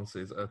Doctor's response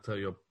is, I'll tell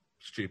your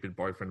stupid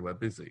boyfriend we're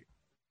busy.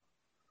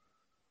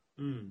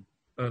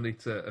 Only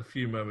to a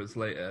few moments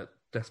later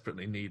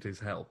desperately need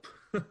his help.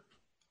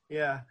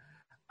 Yeah,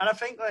 and I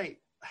think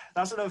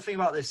that's another thing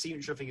about this scene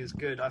which I think is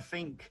good. I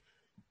feel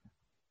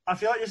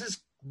like this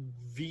is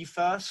the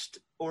first,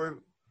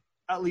 or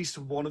at least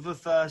one of the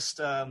first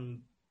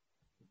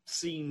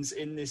scenes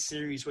in this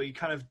series where you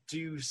kind of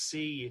do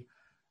see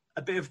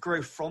a bit of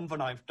growth from the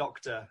Ninth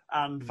Doctor,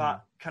 and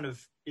that kind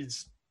of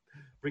is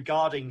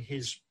regarding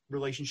his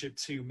relationship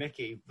to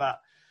Mickey.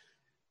 That,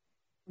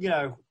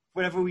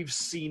 whenever we've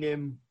seen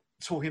him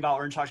talking about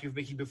or interacting with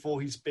Mickey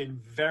before, he's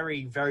been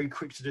very, very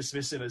quick to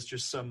dismiss him as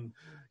just some,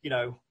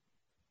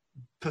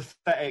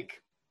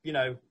 pathetic,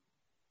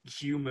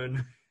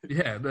 human.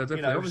 Yeah, no,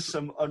 definitely.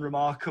 Some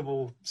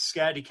unremarkable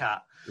scaredy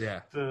cat.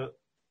 Yeah. But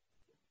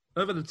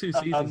over the 2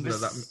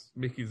 seasons that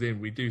Mickey's in,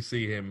 we do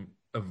see him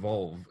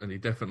evolve, and he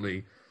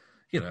definitely,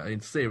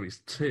 in series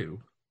 2,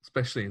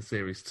 especially in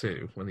series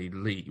 2, when he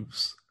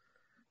leaves,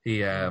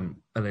 he and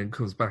then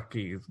comes back,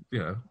 he's,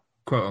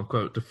 quote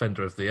unquote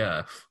defender of the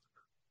earth.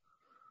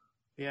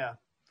 Yeah.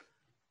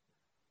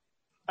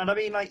 And I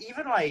mean,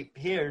 even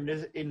here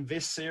in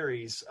this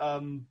series,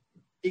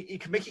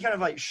 Mickey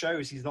kind of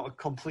shows he's not a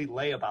complete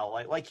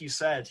layabout. Like you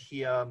said,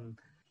 he's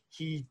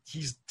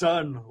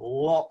done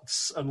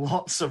lots and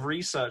lots of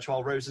research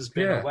while Rose has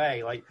been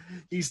away.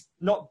 He's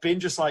not been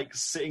just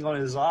sitting on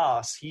his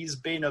ass. He's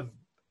been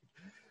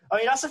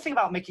that's the thing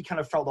about Mickey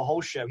kind of throughout the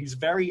whole show. He's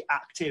very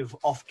active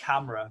off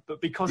camera, but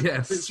because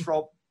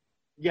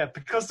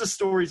because the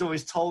story's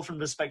always told from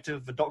the perspective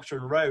of the Doctor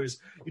and Rose,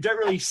 you don't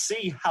really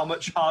see how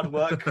much hard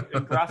work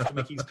and graft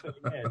Mickey's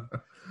putting in.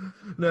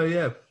 No,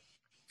 yeah.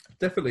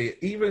 Definitely.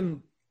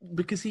 Even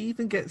because he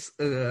even gets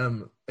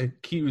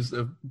accused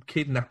of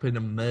kidnapping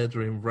and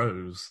murdering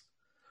Rose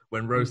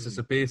when Rose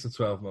disappears for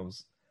 12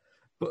 months.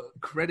 But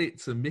credit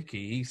to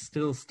Mickey, he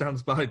still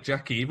stands by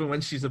Jackie. Even when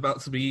she's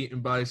about to be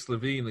eaten by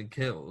Slitheen and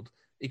killed,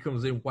 he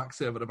comes in, whacks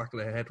her over the back of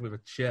the head with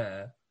a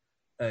chair,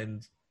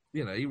 and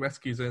he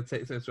rescues her and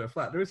takes her to her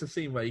flat. There is a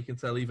scene where you can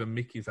tell even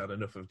Mickey's had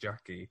enough of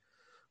Jackie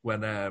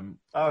when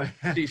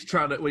he's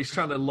trying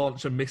to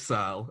launch a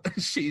missile,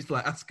 and she's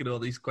asking all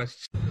these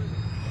questions.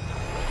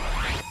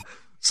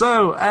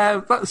 So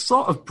that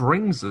sort of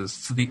brings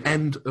us to the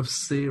end of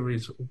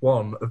Series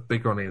 1 of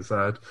Bigger on the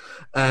Inside.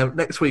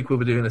 Next week we'll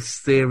be doing a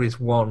Series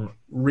 1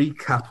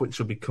 recap, which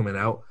will be coming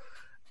out.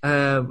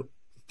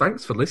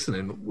 Thanks for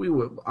listening.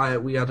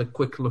 We had a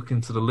quick look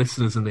into the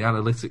listeners and the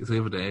analytics the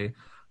other day,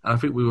 and I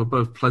think we were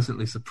both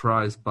pleasantly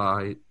surprised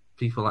by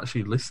people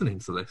actually listening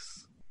to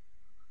this.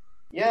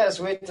 Yeah, it's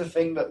weird to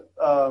think that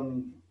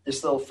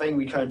this little thing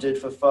we kind of did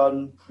for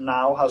fun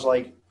now has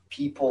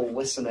people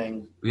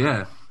listening.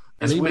 Yeah.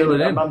 It's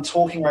weird. I'm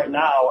talking right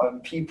now,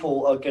 and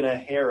people are going to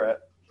hear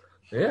it.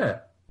 Yeah.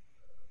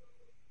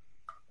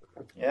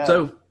 Yeah.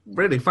 So,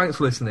 really, thanks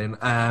for listening.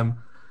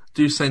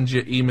 Do send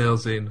your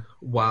emails in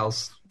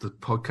whilst the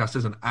podcast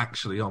isn't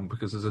actually on,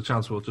 because there's a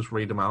chance we'll just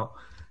read them out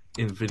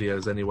in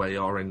videos anyway,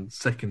 or in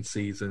second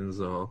seasons,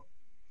 or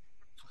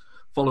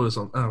follow us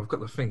on... Oh, I've got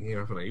the thing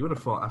here, haven't I? You would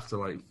have thought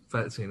after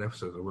 13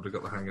 episodes I would have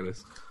got the hang of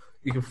this.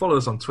 You can follow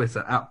us on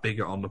Twitter at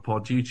Bigger on the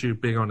Pod, YouTube,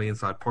 Bigger on the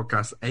Inside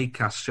Podcast,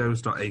 Acast,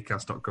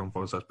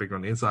 shows.acast.com/Bigger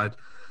on the Inside.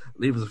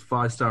 Leave us a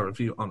 5-star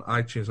review on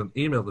iTunes and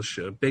email the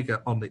show,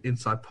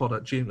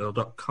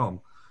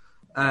 biggerontheinsidepod@gmail.com.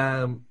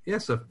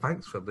 So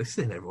thanks for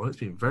listening, everyone. It's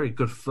been very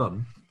good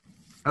fun,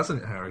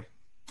 hasn't it, Harry?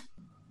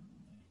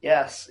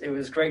 Yes, it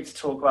was great to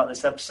talk about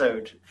this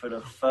episode for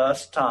the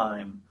first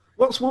time.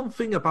 What's one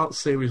thing about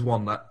Series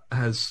 1 that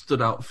has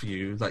stood out for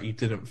you that you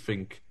didn't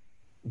think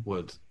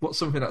would? What's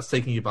something that's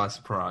taken you by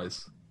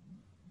surprise?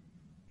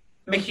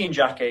 Mickey and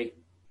Jackie.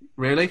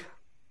 Really?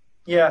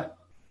 Yeah.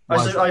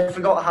 I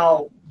forgot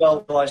how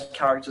well-realised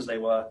characters they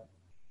were.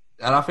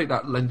 And I think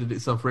that lended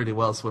itself really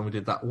well to when we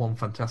did that one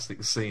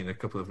fantastic scene a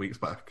couple of weeks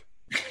back.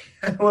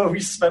 Well,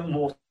 we spent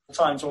more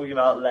time talking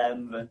about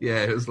them than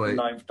it was the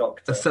Ninth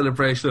Doctor. A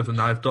celebration of the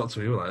Ninth Doctor.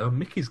 We were like, oh,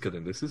 Mickey's good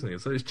in this, isn't he?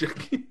 And so is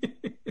Jackie.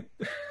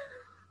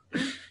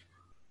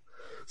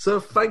 So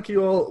thank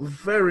you all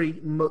very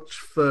much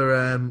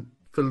for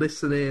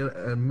listening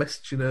and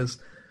messaging us.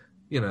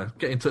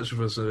 Get in touch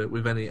with us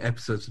with any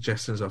episode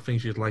suggestions or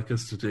things you'd like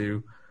us to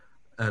do,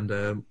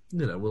 and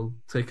we'll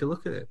take a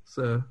look at it.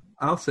 So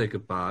I'll say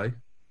goodbye.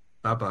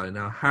 Bye-bye.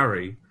 Now,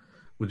 Harry,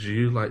 would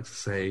you like to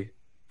say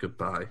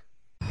goodbye?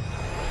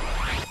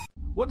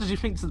 What did you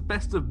think to the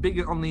best of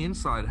Bigger on the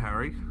Inside,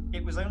 Harry?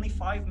 It was only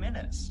 5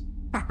 minutes.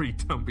 Harry,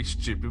 don't be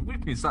stupid.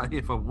 We've been sat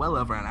here for well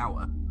over an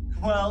hour.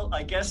 Well,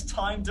 I guess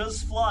time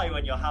does fly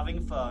when you're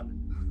having fun.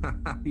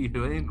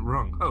 You ain't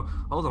wrong. Oh,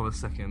 hold on a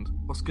second.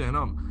 What's going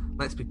on?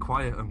 Let's be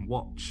quiet and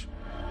watch.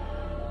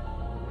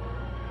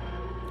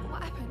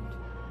 What happened?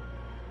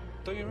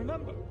 Don't you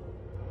remember?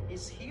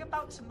 Is he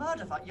about to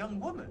murder that young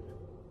woman?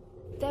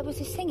 There was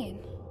a singing.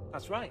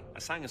 That's right. I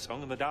sang a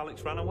song and the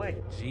Daleks ran away.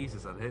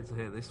 Jesus, I'd hate to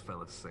hear this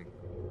fella sing.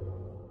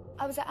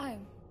 I was at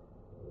home.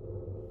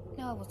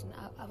 No, I wasn't.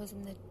 I was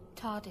in the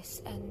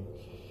TARDIS, and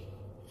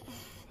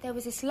there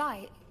was this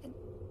light.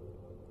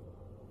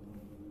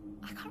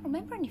 I can't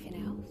remember anything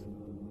else.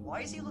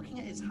 Why is he looking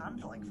at his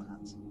hand like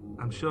that?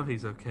 I'm sure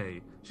he's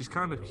okay. She's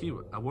kind of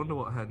cute. I wonder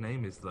what her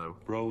name is, though.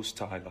 Rose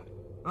Tyler.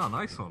 Oh,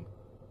 nice one.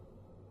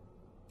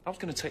 I was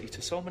going to take you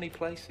to so many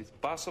places.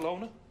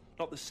 Barcelona?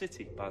 Not the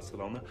city,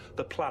 Barcelona.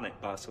 The planet,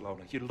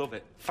 Barcelona. You'd love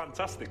it.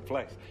 Fantastic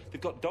place.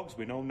 They've got dogs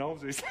with no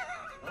noses.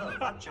 Oh,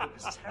 that joke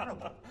is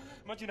terrible.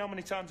 Imagine how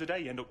many times a day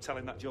you end up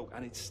telling that joke,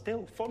 and it's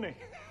still funny.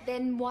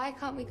 Then why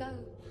can't we go?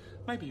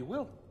 Maybe you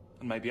will,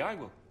 and maybe I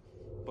will.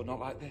 But not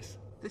like this.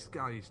 This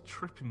guy is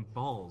tripping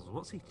balls.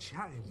 What's he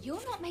chatting?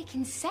 You're not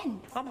making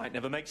sense. I might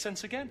never make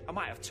sense again. I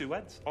might have 2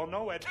 heads. Or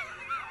no head.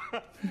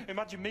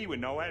 Imagine me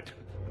with no head.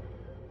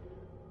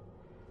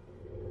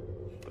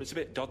 But it's a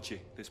bit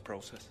dodgy, this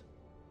process.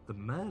 The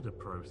murder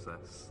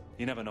process?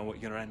 You never know what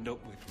you're going to end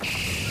up with.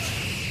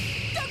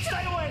 Doctor!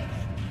 Stay away!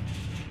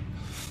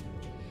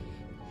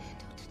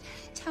 Doctor,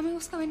 tell me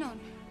what's going on.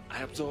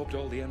 I absorbed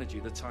all the energy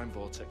of the time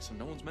vortex, and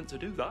no one's meant to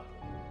do that.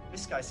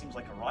 This guy seems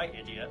like a right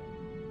idiot.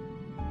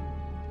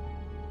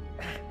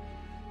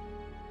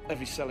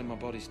 Every cell in my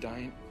body's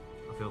dying.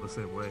 I feel the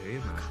same way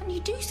here. Can't you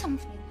do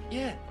something?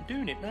 Yeah, I'm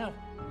doing it now.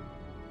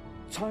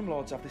 Time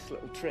Lords have this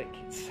little trick.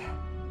 It's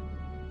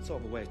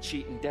sort of a way of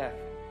cheating death.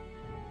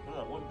 Well,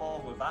 I wouldn't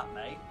bother with that,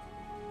 mate.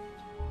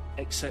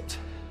 Except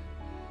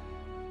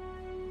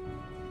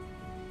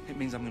it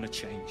means I'm going to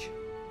change.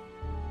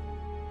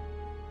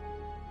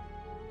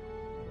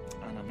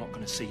 And I'm not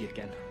going to see you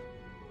again.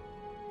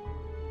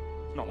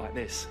 Not like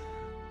this.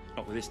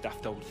 Not with this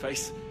daft old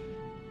face.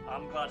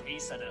 I'm glad he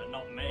said it and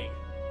not me.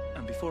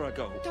 And before I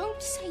go...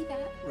 Don't say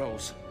that.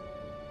 Rose.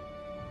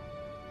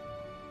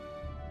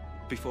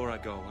 Before I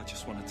go, I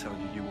just want to tell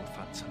you you were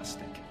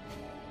fantastic.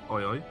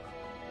 Oi, oi.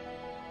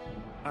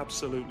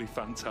 Absolutely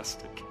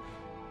fantastic.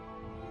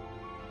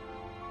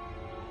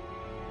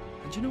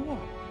 And you know what?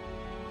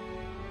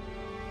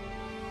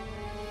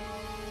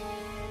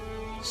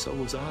 So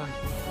was I.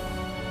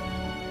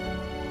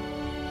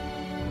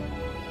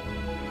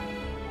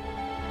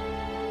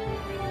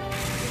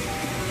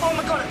 Oh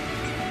my god!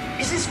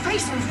 Is his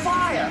face on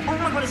fire? Oh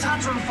my god, his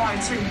hands are on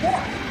fire too.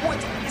 What? What?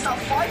 Is that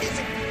fire?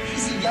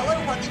 Is he yellow?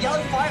 Like the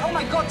yellow fire? Oh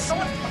my god,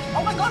 someone...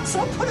 Oh my god,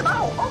 someone put him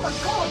out! Oh my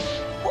god!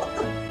 What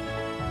the...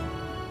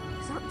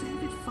 Is that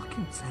David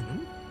fucking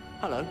Tennant?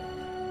 Hello.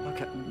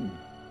 Okay.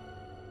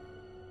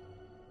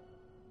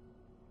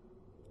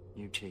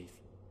 New teeth.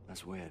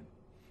 That's weird.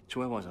 So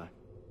where was I?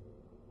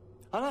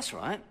 Oh, that's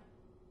right.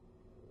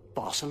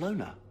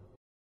 Barcelona.